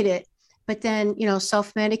avoid it. But then,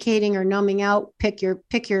 self-medicating or numbing out, pick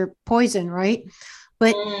your poison, right?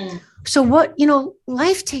 But mm, so what,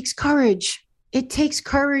 life takes courage. It takes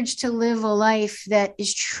courage to live a life that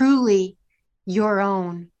is truly your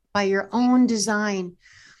own by your own design.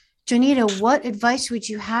 Jonita, what advice would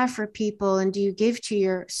you have for people, and do you give to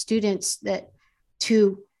your students that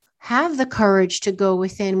to have the courage to go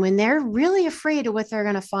within when they're really afraid of what they're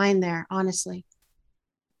going to find there, honestly?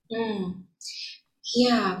 mm.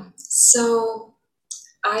 Yeah. So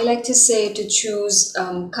I like to say to choose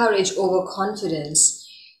courage over confidence.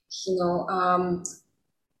 You know,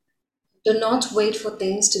 do not wait for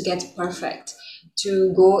things to get perfect,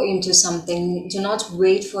 to go into something. Do not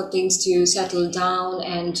wait for things to settle down,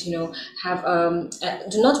 and have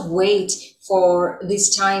do not wait for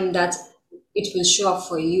this time that it will show up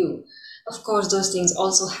for you. Of course, those things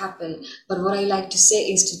also happen, but what I like to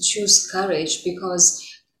say is to choose courage. Because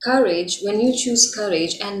courage, when you choose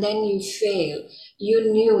courage and then you fail,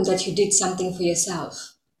 you knew that you did something for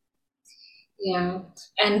yourself. Yeah,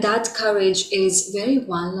 and that courage is very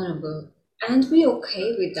vulnerable, and be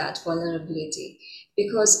okay with that vulnerability.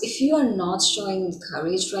 Because if you are not showing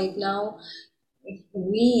courage right now,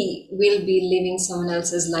 we will be living someone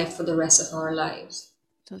else's life for the rest of our lives.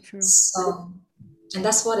 So true. So, And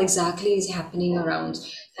that's what exactly is happening around.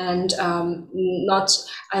 And not,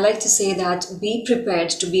 I like to say that be prepared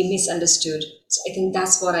to be misunderstood. So I think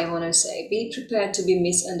that's what I want to say. Be prepared to be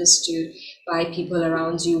misunderstood by people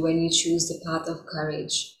around you when you choose the path of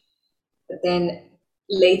courage. But then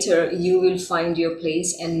later you will find your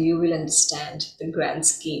place and you will understand the grand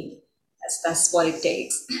scheme. That's what it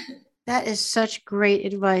takes. That is such great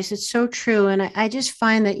advice. It's so true. And I just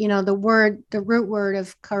find that, the root word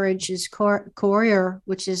of courage is courier,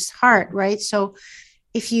 which is heart, right? So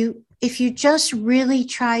if you just really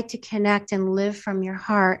try to connect and live from your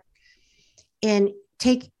heart and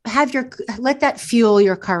let that fuel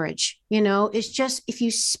your courage. It's just, if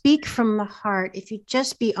you speak from the heart, if you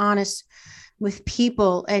just be honest with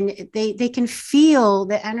people, and they can feel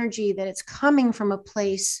the energy that it's coming from a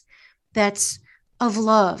place that's of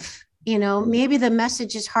love. Maybe the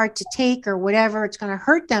message is hard to take or whatever, it's going to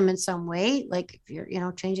hurt them in some way, like if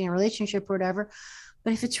you're changing a relationship or whatever.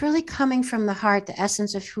 But if it's really coming from the heart, the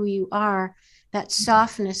essence of who you are, that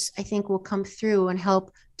softness, I think, will come through and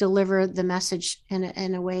help deliver the message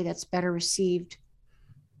in a way that's better received.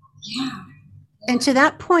 Yeah. And to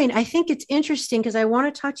that point, I think it's interesting because I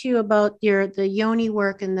want to talk to you about the yoni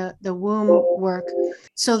work and the womb work.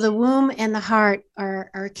 So the womb and the heart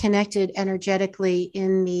are connected energetically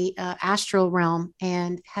in the astral realm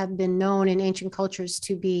and have been known in ancient cultures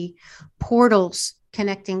to be portals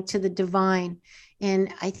connecting to the divine.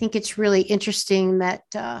 And I think it's really interesting that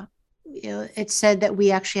it's said that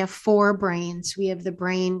we actually have four brains. We have the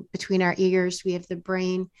brain between our ears, we have the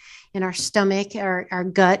brain in our stomach, our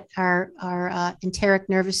gut, our enteric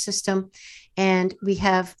nervous system, and we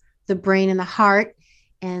have the brain in the heart,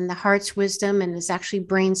 and the heart's wisdom, and it's actually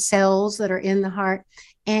brain cells that are in the heart.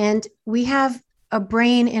 And we have a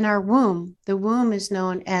brain in our womb. The womb is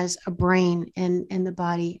known as a brain in the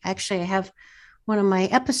body. Actually, I have one of my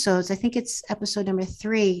episodes, I think it's episode number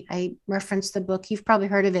 3. I referenced the book. You've probably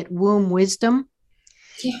heard of it, Womb Wisdom.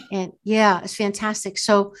 Yeah. And yeah, it's fantastic.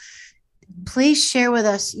 So please share with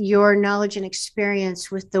us your knowledge and experience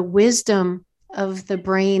with the wisdom of the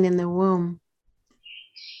brain in the womb.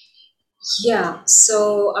 Yeah,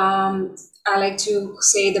 so I like to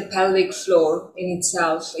say the pelvic floor in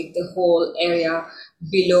itself, like the whole area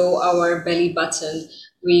below our belly button.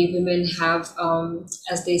 We women have,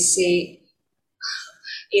 as they say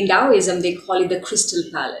in Taoism, they call it the crystal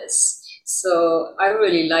palace. So I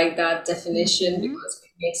really like that definition Mm-hmm. because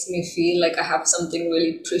it makes me feel like I have something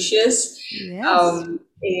really precious Yes.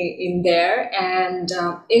 in there. And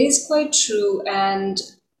it is quite true. And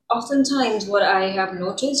oftentimes, what I have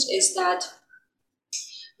noticed is that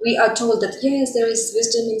we are told that yes, there is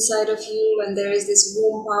wisdom inside of you and there is this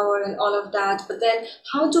womb power and all of that, but then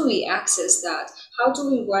how do we access that? How do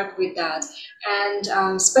we work with that?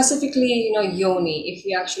 And specifically, yoni, if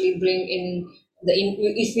we actually bring in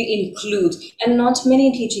if we include, and not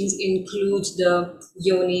many teachings include the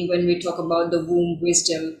yoni when we talk about the womb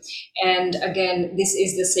wisdom. And again, this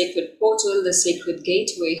is the sacred portal, the sacred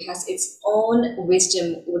gateway has its own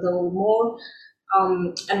wisdom, the more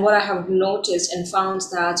and what I have noticed and found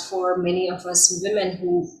that for many of us women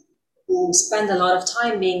who spend a lot of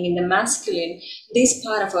time being in the masculine, this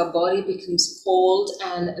part of our body becomes cold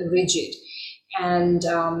and rigid. And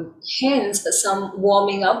hence, some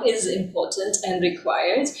warming up is important and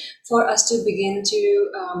required for us to begin to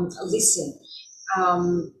listen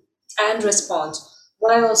um, and respond.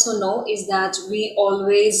 What I also know is that we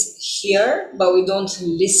always hear, but we don't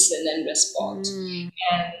listen and respond. Mm.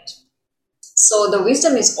 And so the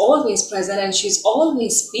wisdom is always present and she's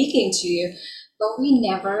always speaking to you, but we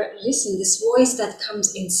never listen. This voice that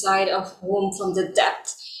comes inside of womb from the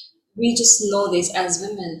depth, we just know this as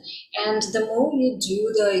women. And the more you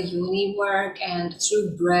do the yoni work and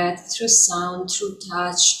through breath, through sound, through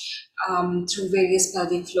touch, through various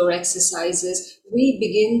pelvic floor exercises, we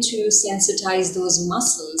begin to sensitize those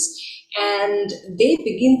muscles and they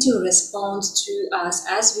begin to respond to us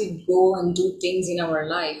as we go and do things in our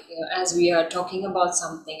life, as we are talking about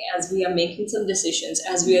something, as we are making some decisions,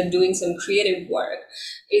 as we are doing some creative work.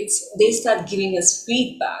 They start giving us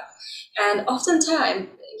feedback. And oftentimes,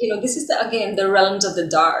 this is again the realms of the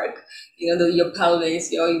dark. Your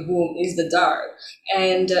pelvis, your womb is the dark.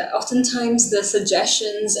 And oftentimes the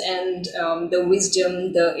suggestions and the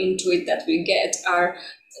wisdom, the intuit that we get are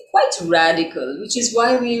quite radical, which is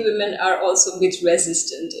why we women are also a bit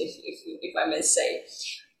resistant, if I may say.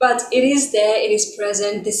 But it is there, it is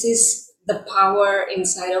present. This is the power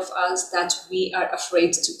inside of us that we are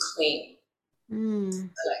afraid to claim. Mm.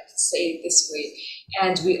 I like to say it this way.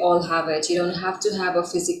 And we all have it. You don't have to have a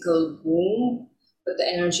physical womb, but the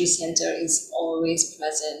energy center is always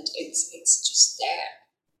present. It's just there.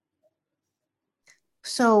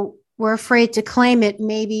 So we're afraid to claim it,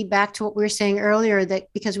 maybe back to what we were saying earlier, that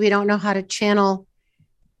because we don't know how to channel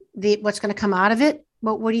the what's going to come out of it.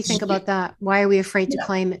 But what do you think about that? Why are we afraid to Yeah,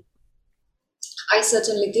 claim it? I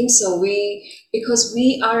certainly think so. Because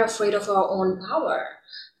we are afraid of our own power.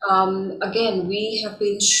 Again, we have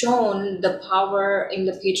been shown the power in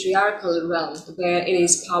the patriarchal realm, where it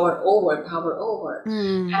is power over, power over.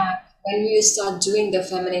 Hmm. And when you start doing the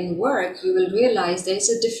feminine work, you will realize there is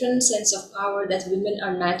a different sense of power that women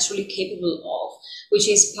are naturally capable of, which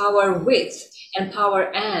is power with and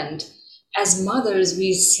power and. As mothers,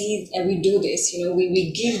 we see and we do this,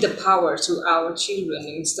 we give the power to our children.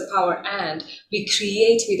 It's the power and we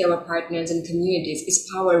create with our partners and communities. It's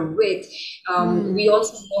power with. We Hmm.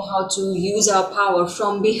 also know how to use our power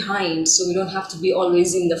from behind, so we don't have to be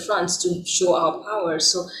always in the front to show our power.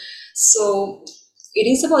 So it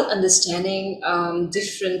is about understanding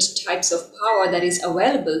different types of power that is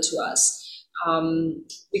available to us.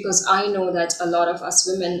 Because I know that a lot of us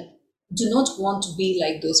women do not want to be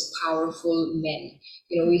like those powerful men.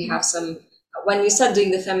 We Hmm. have some, when we start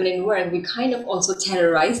doing the feminine work, we kind of also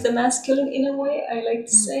terrorize the masculine in a way, I like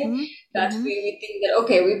to say. Hmm. That Hmm. we think that,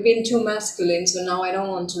 okay, we've been too masculine, so now I don't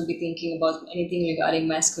want to be thinking about anything regarding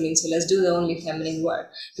masculine, so let's do the only feminine work.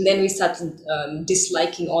 And then we start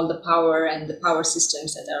disliking all the power and the power systems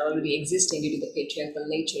that are already existing due to the patriarchal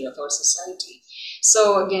nature of our society. So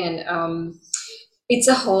again, it's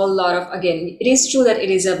a whole lot of, again, it is true that it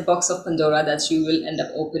is a box of Pandora that you will end up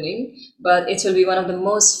opening, but it will be one of the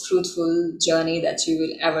most fruitful journey that you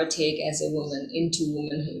will ever take as a woman into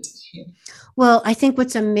womanhood. Well, I think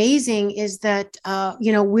what's amazing is that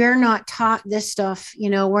we're not taught this stuff.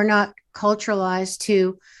 We're not culturalized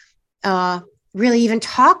to uh, really even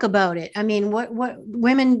talk about it. I mean, what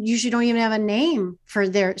women usually don't even have a name for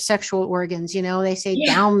their sexual organs. They say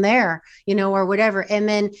Yeah, down there, or whatever. And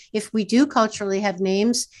then if we do culturally have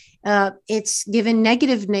names, it's given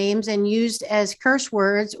negative names and used as curse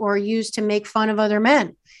words or used to make fun of other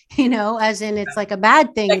men. As in it's like a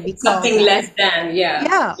bad thing to like be it's called something that. less than, yeah,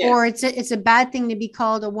 Yeah, yeah. or it's a bad thing to be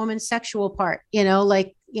called a woman's sexual part,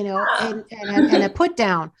 like, Ah, and a put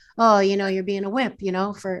down. Oh, you're being a wimp,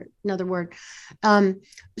 for another word.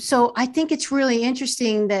 So I think it's really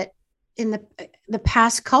interesting that in the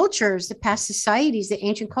past cultures, the past societies, the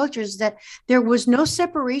ancient cultures, that there was no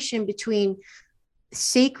separation between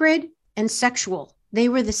sacred and sexual. They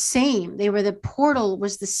were the same. The portal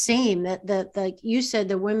was the same. That the you said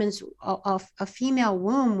the women's a female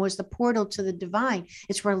womb was the portal to the divine.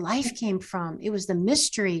 It's where life came from. It was the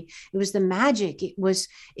mystery. It was the magic. It was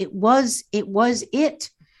it.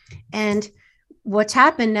 And what's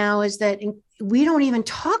happened now is that we don't even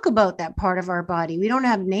talk about that part of our body. We don't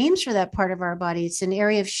have names for that part of our body. It's an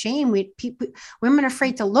area of shame. Women are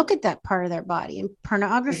afraid to look at that part of their body. And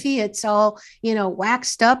pornography, it's all,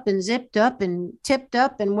 waxed up and zipped up and tipped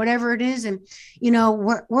up and whatever it is. And,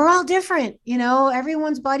 we're all different,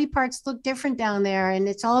 everyone's body parts look different down there and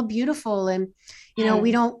it's all beautiful. And, we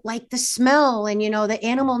mm, don't like the smell and, the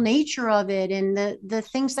animal nature of it and the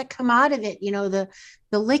things that come out of it,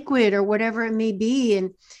 the liquid or whatever it may be.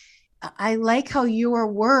 And I like how your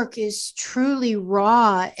work is truly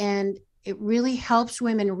raw and it really helps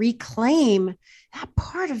women reclaim that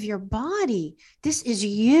part of your body. This is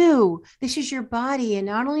you. This is your body. And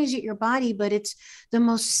not only is it your body, but it's the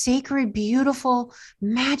most sacred, beautiful,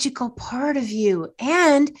 magical part of you.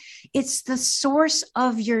 And it's the source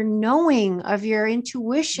of your knowing, of your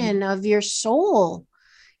intuition, of your soul.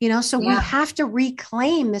 So we yeah, have to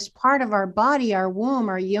reclaim this part of our body, our womb,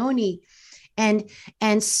 our yoni,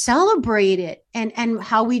 and celebrate it. And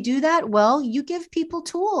how we do that? Well, you give people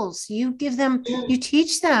tools. You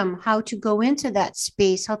teach them how to go into that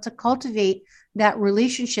space, how to cultivate that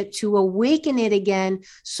relationship, to awaken it again,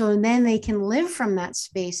 so then they can live from that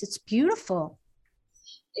space. It's beautiful.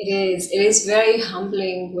 it is very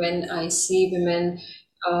humbling when I see women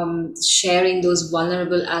sharing those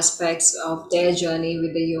vulnerable aspects of their journey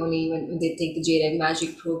with the yoni when they take the Jade Egg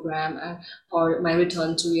Magic program, or my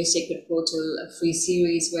Return to Your Sacred Portal, a free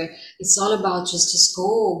series where it's all about just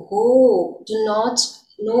go, do not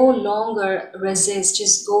no longer resist,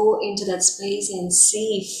 just go into that space and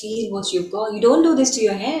see, feel what you've got. You don't do this to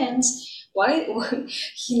your hands. Why,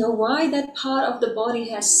 why that part of the body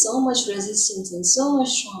has so much resistance and so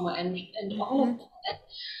much trauma and all Mm-hmm. of that.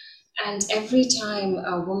 And every time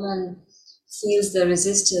a woman feels the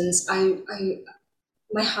resistance,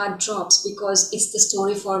 my heart drops, because it's the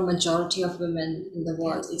story for majority of women in the Yeah.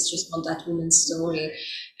 world. It's just not that woman's story.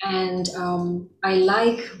 And I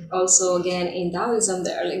like also, again, in Taoism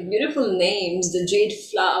there are like beautiful names: the Jade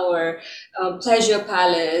Flower, Pleasure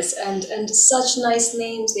Palace, and such nice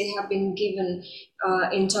names they have been given.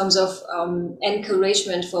 in terms of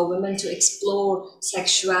encouragement for women to explore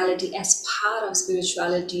sexuality as part of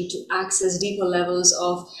spirituality, to access deeper levels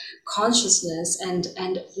of consciousness, and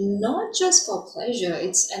not just for pleasure.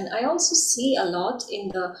 It's and I also see a lot in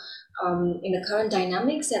the current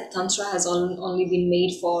dynamics that tantra has only been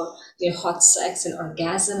made for hot sex and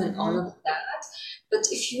orgasm and all Mm-hmm. of that. But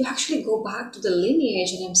if you actually go back to the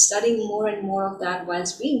lineage, and I'm studying more and more of that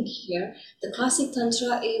whilst being here, the classic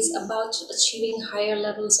tantra is about achieving higher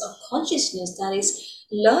levels of consciousness. That is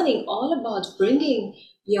learning all about bringing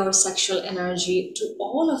your sexual energy to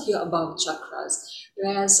all of your above chakras.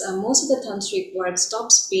 Whereas most of the tantric work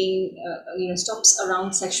stops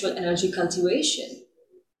around sexual energy cultivation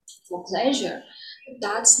for pleasure.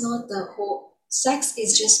 That's not the whole. Sex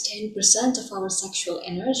is just 10% of our sexual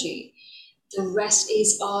energy. The rest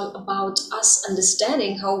is all about us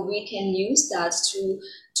understanding how we can use that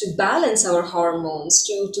to balance our hormones,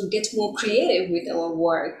 to get more creative with our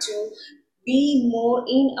work, to be more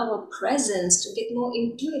in our presence, to get more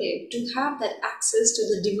intuitive, to have that access to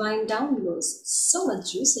the divine downloads. So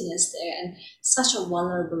much juiciness there, and such a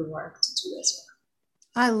vulnerable work to do as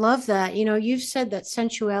well. I love that. You've said that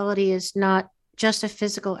sensuality is not just a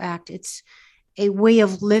physical act, it's a way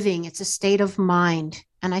of living, it's a state of mind.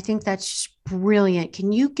 And I think that's just brilliant.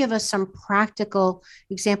 Can you give us some practical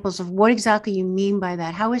examples of what exactly you mean by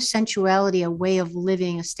that? How is sensuality a way of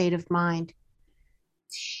living, a state of mind?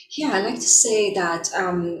 Yeah, I like to say that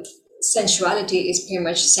sensuality is pretty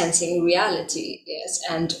much sensing reality, yes.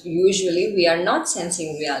 And usually we are not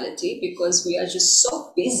sensing reality because we are just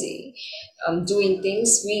so busy doing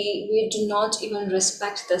things. We do not even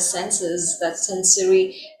respect the senses, that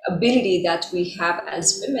sensory ability that we have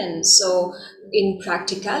as women. So, in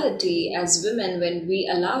practicality, as women, when we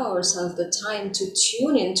allow ourselves the time to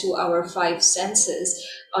tune into our five senses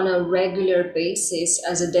on a regular basis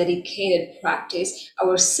as a dedicated practice,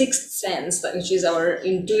 our sixth sense, which is our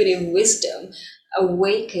intuitive wisdom,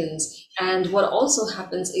 awakens. And what also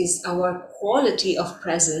happens is our quality of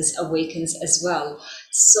presence awakens as well.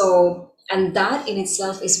 So, and that in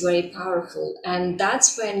itself is very powerful. And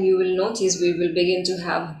that's when you will notice we will begin to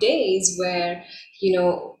have days where,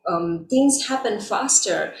 things happen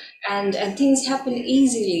faster, and things happen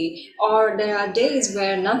easily, or there are days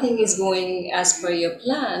where nothing is going as per your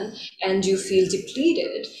plan and you feel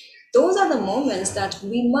depleted. Those are the moments that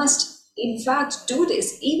we must in fact do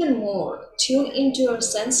this even more, tune into your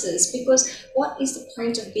senses, because what is the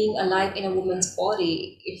point of being alive in a woman's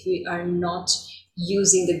body if we are not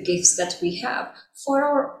using the gifts that we have for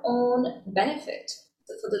our own benefit,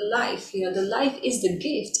 for the life? The life is the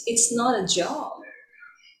gift, it's not a job.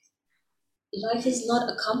 Life is not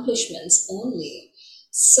accomplishments only.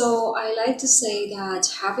 So I like to say that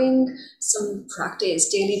having some practice,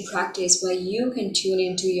 daily practice, where you can tune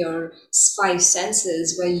into your five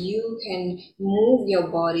senses, where you can move your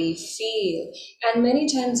body, feel, and many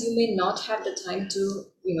times you may not have the time to,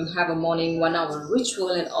 have a morning 1 hour ritual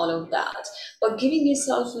and all of that. But giving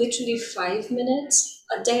yourself literally 5 minutes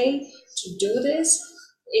a day to do this,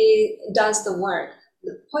 it does the work.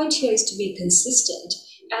 The point here is to be consistent.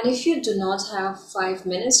 And if you do not have 5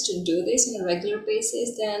 minutes to do this on a regular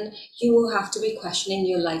basis, then you will have to be questioning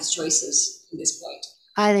your life choices at this point.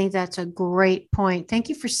 I think that's a great point. Thank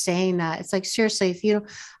you for saying that. It's like seriously, if you,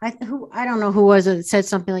 I don't know who was it that said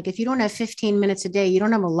something like, if you don't have 15 minutes a day, you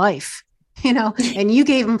don't have a life, and you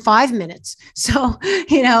gave them 5 minutes. So,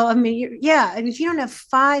 I mean, yeah. And if you don't have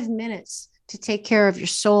 5 minutes to take care of your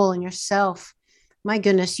soul and yourself, my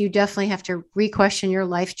goodness, you definitely have to re-question your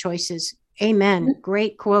life choices. Amen.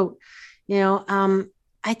 Great quote.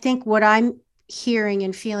 I think what I'm hearing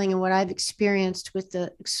and feeling and what I've experienced with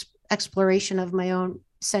the exploration of my own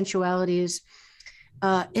sensuality is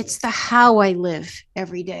it's the how I live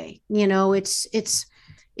every day. It's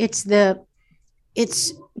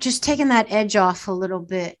just taking that edge off a little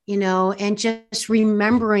bit, and just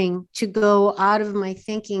remembering to go out of my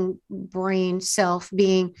thinking brain self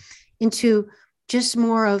being into just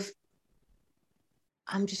more of,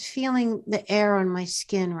 I'm just feeling the air on my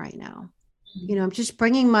skin right now. I'm just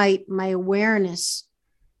bringing my awareness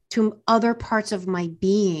to other parts of my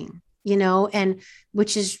being, and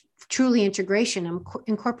which is truly integration. I'm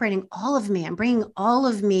incorporating all of me. I'm bringing all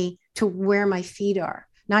of me to where my feet are,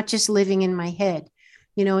 not just living in my head.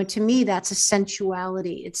 And to me, that's a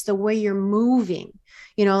sensuality. It's the way you're moving,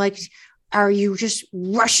 like, are you just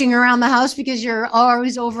rushing around the house because you're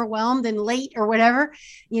always overwhelmed and late or whatever?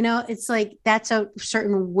 It's like that's a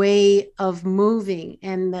certain way of moving.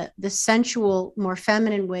 And the sensual, more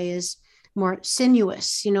feminine way is more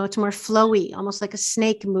sinuous, it's more flowy, almost like a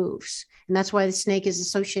snake moves. And that's why the snake is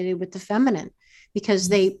associated with the feminine, because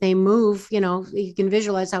they move, you can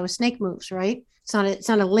visualize how a snake moves, right? It's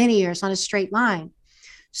not a linear, it's not a straight line.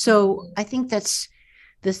 So I think that's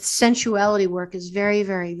the sensuality work is very,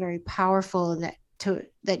 very, very powerful,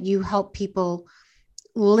 that you help people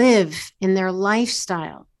live in their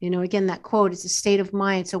lifestyle. Again, that quote, it's a state of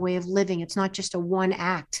mind, it's a way of living. It's not just a one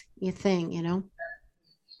act thing.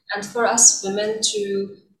 And for us women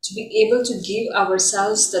to be able to give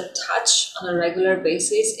ourselves the touch on a regular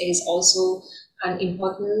basis is also an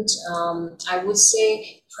important, I would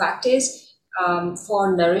say, practice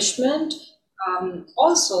for nourishment.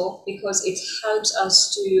 Also because it helps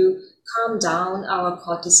us to calm down our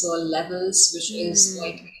cortisol levels, which is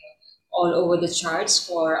like Mm. all over the charts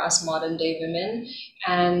for us modern day women.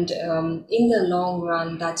 And in the long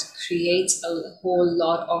run, that creates a whole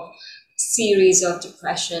lot of series of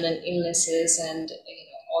depression and illnesses and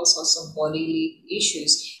all sorts of bodily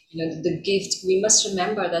issues. The gift, we must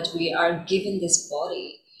remember that we are given this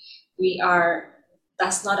body. We are,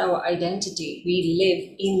 that's not our identity. We live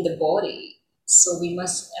in the body. So we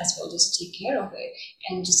must as well just take care of it,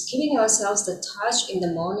 and just giving ourselves the touch in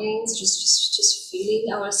the mornings, just feeling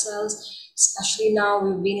ourselves. Especially now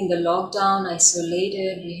we've been in the lockdown,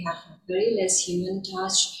 isolated, we have very less human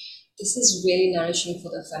touch. This is really nourishing for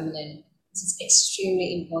the feminine. This is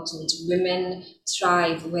extremely important. Women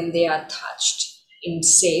thrive when they are touched in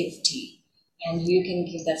safety, and you can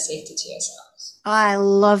give that safety to yourselves. I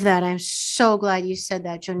love that. I'm so glad you said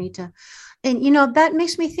that, Jonita. And that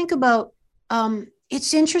makes me think about,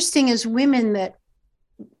 it's interesting as women that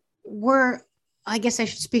we're, I guess I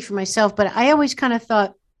should speak for myself, but I always kind of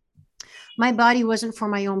thought my body wasn't for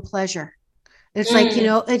my own pleasure. It's like,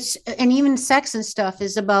 Mm, and even sex and stuff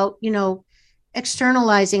is about,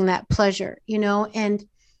 externalizing that pleasure, and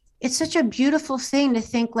it's such a beautiful thing to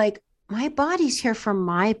think like my body's here for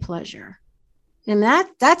my pleasure. And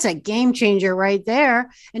that's a game changer right there.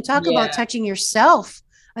 And talk about yeah. touching yourself.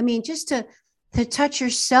 I mean, just to touch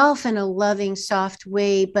yourself in a loving, soft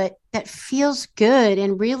way, but that feels good,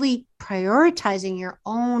 and really prioritizing your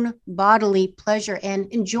own bodily pleasure and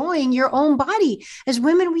enjoying your own body. As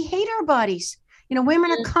women, we hate our bodies.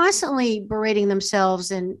 Women are constantly berating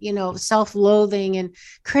themselves and, self-loathing and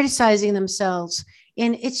criticizing themselves.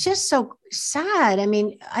 And it's just so sad. I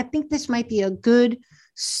mean, I think this might be a good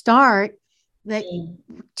start, that Mm.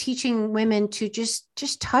 teaching women to just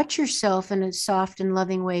touch yourself in a soft and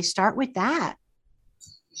loving way. Start with that.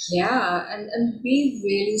 Yeah, and be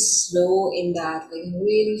really slow in that, like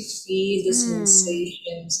really feel the Mm,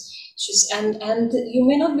 sensations. Just and you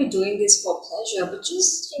may not be doing this for pleasure, but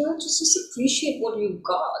just just appreciate what you've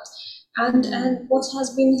got, and mm, what has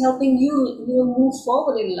been helping you move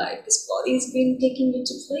forward in life. This body has been taking you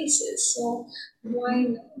to places, so why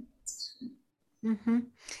mm-hmm, not? mm-hmm.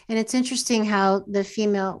 And it's interesting how the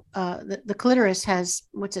female, the clitoris has,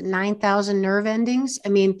 what's it, 9,000 nerve endings. I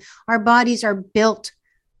mean, our bodies are built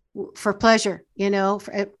for pleasure,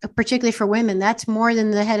 particularly for women. That's more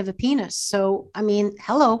than the head of a penis. So, I mean,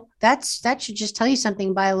 hello, that should just tell you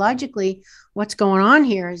something biologically. What's going on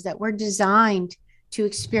here is that we're designed to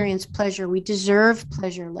experience pleasure. We deserve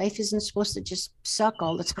pleasure. Life isn't supposed to just suck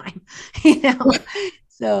all the time, you know.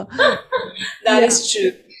 So, That yeah. is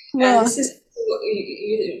true. And Well, this is,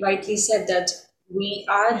 you rightly said that we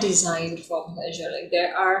are designed for pleasure. Like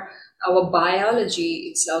there are, our biology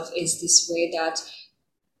itself is this way, that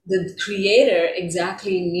the creator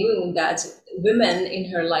exactly knew that women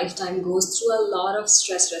in her lifetime goes through a lot of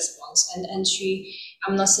stress response, and she,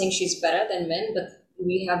 I'm not saying she's better than men, but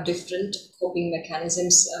we have different coping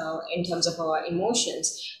mechanisms in terms of our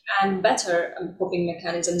emotions, and better coping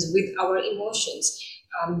mechanisms with our emotions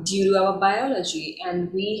due to our biology.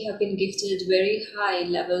 And we have been gifted very high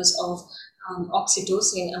levels of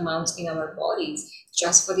oxytocin amounts in our bodies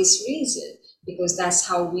just for this reason, because that's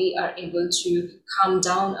how we are able to calm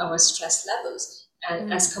down our stress levels. And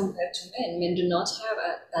mm, as compared to men, men do not have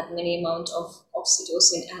that many amount of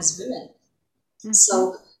oxytocin as women. mm-hmm.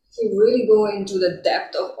 So if you really go into the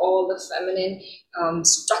depth of all the feminine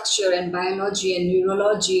structure and biology and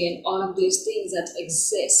neurology and all of these things that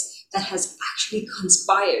exist, that has actually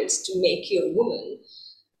conspired to make you a woman,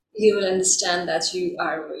 you will understand that you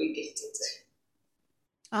are really gifted.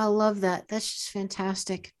 I love that. That's just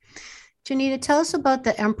fantastic. Janita, tell us about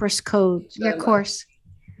the Empress Code, your Very much. course.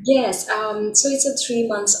 Yes, so it's a 3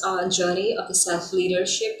 months journey of the self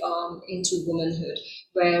leadership into womanhood,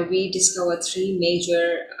 where we discover three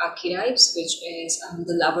major archetypes, which is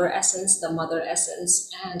the lover essence, the mother essence,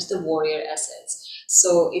 and the warrior essence.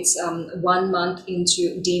 So it's 1 month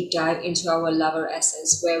into deep dive into our lover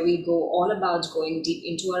essence, where we go all about going deep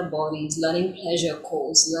into our bodies, learning pleasure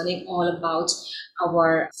codes, learning all about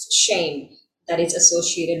our shame, that is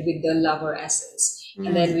associated with the lover essence.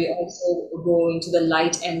 And then we also go into the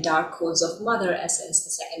light and dark codes of mother essence, the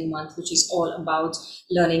second month, which is all about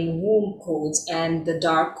learning womb codes and the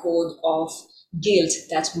dark code of guilt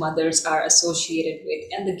that mothers are associated with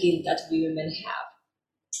and the guilt that we women have.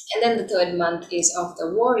 And then the third month is of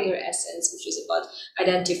the warrior essence, which is about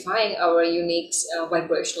identifying our unique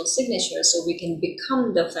vibrational signature so we can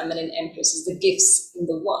become the feminine empresses, the gifts in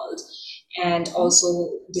the world, and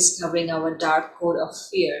also discovering our dark code of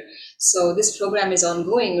fear. So this program is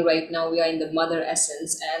ongoing right now. We are in the mother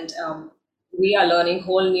essence, and we are learning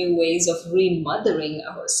whole new ways of remothering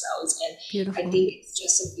ourselves. And Beautiful. I think it's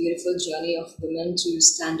just a beautiful journey of women to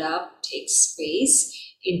stand up, take space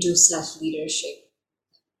into self-leadership.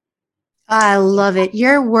 I love it.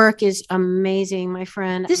 Your work is amazing, my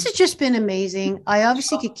friend. This has just been amazing. I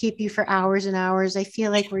obviously could keep you for hours and hours. I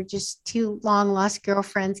feel like we're just two long lost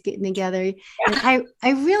girlfriends getting together. And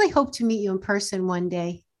I really hope to meet you in person one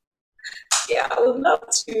day. Yeah, I would love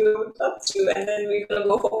to, and then we're gonna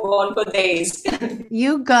go on for days.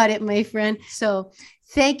 You got it, my friend. So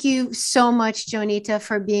thank you so much, Jonita,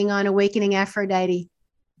 for being on Awakening Aphrodite.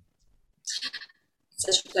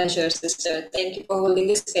 Such a pleasure, sister. Thank you for holding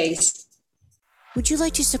this space. Would you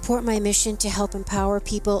like to support my mission to help empower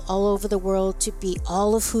people all over the world to be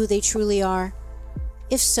all of who they truly are?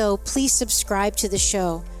 If so, please subscribe to the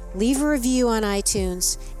show, leave a review on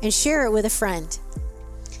iTunes, and share it with a friend.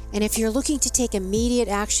 And if you're looking to take immediate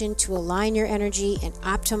action to align your energy and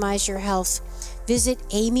optimize your health, visit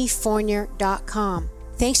amyfournier.com.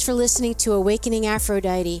 Thanks for listening to Awakening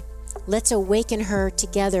Aphrodite. Let's awaken her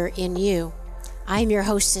together in you. I'm your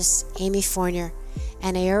hostess, Amy Fournier,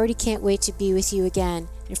 and I already can't wait to be with you again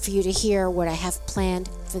and for you to hear what I have planned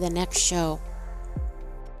for the next show.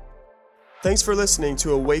 Thanks for listening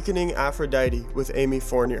to Awakening Aphrodite with Amy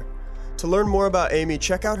Fournier. To learn more about Amy,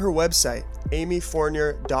 check out her website,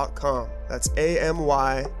 amyfournier.com. That's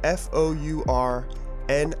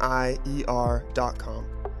AMYFOURNIER.com.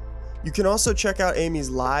 You can also check out Amy's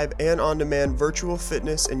live and on-demand virtual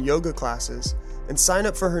fitness and yoga classes and sign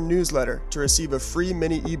up for her newsletter to receive a free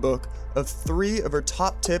mini ebook of 3 of her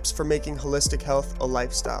top tips for making holistic health a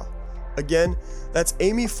lifestyle. Again, that's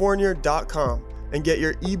amyfournier.com and get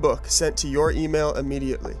your ebook sent to your email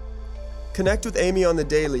immediately. Connect with Amy on the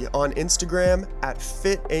daily on Instagram at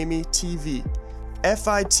FitAmyTV,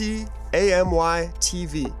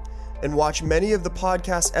 FITAMYTV, and watch many of the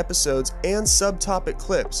podcast episodes and subtopic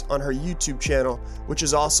clips on her YouTube channel, which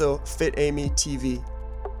is also FitAmyTV.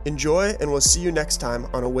 Enjoy, and we'll see you next time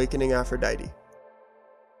on Awakening Aphrodite.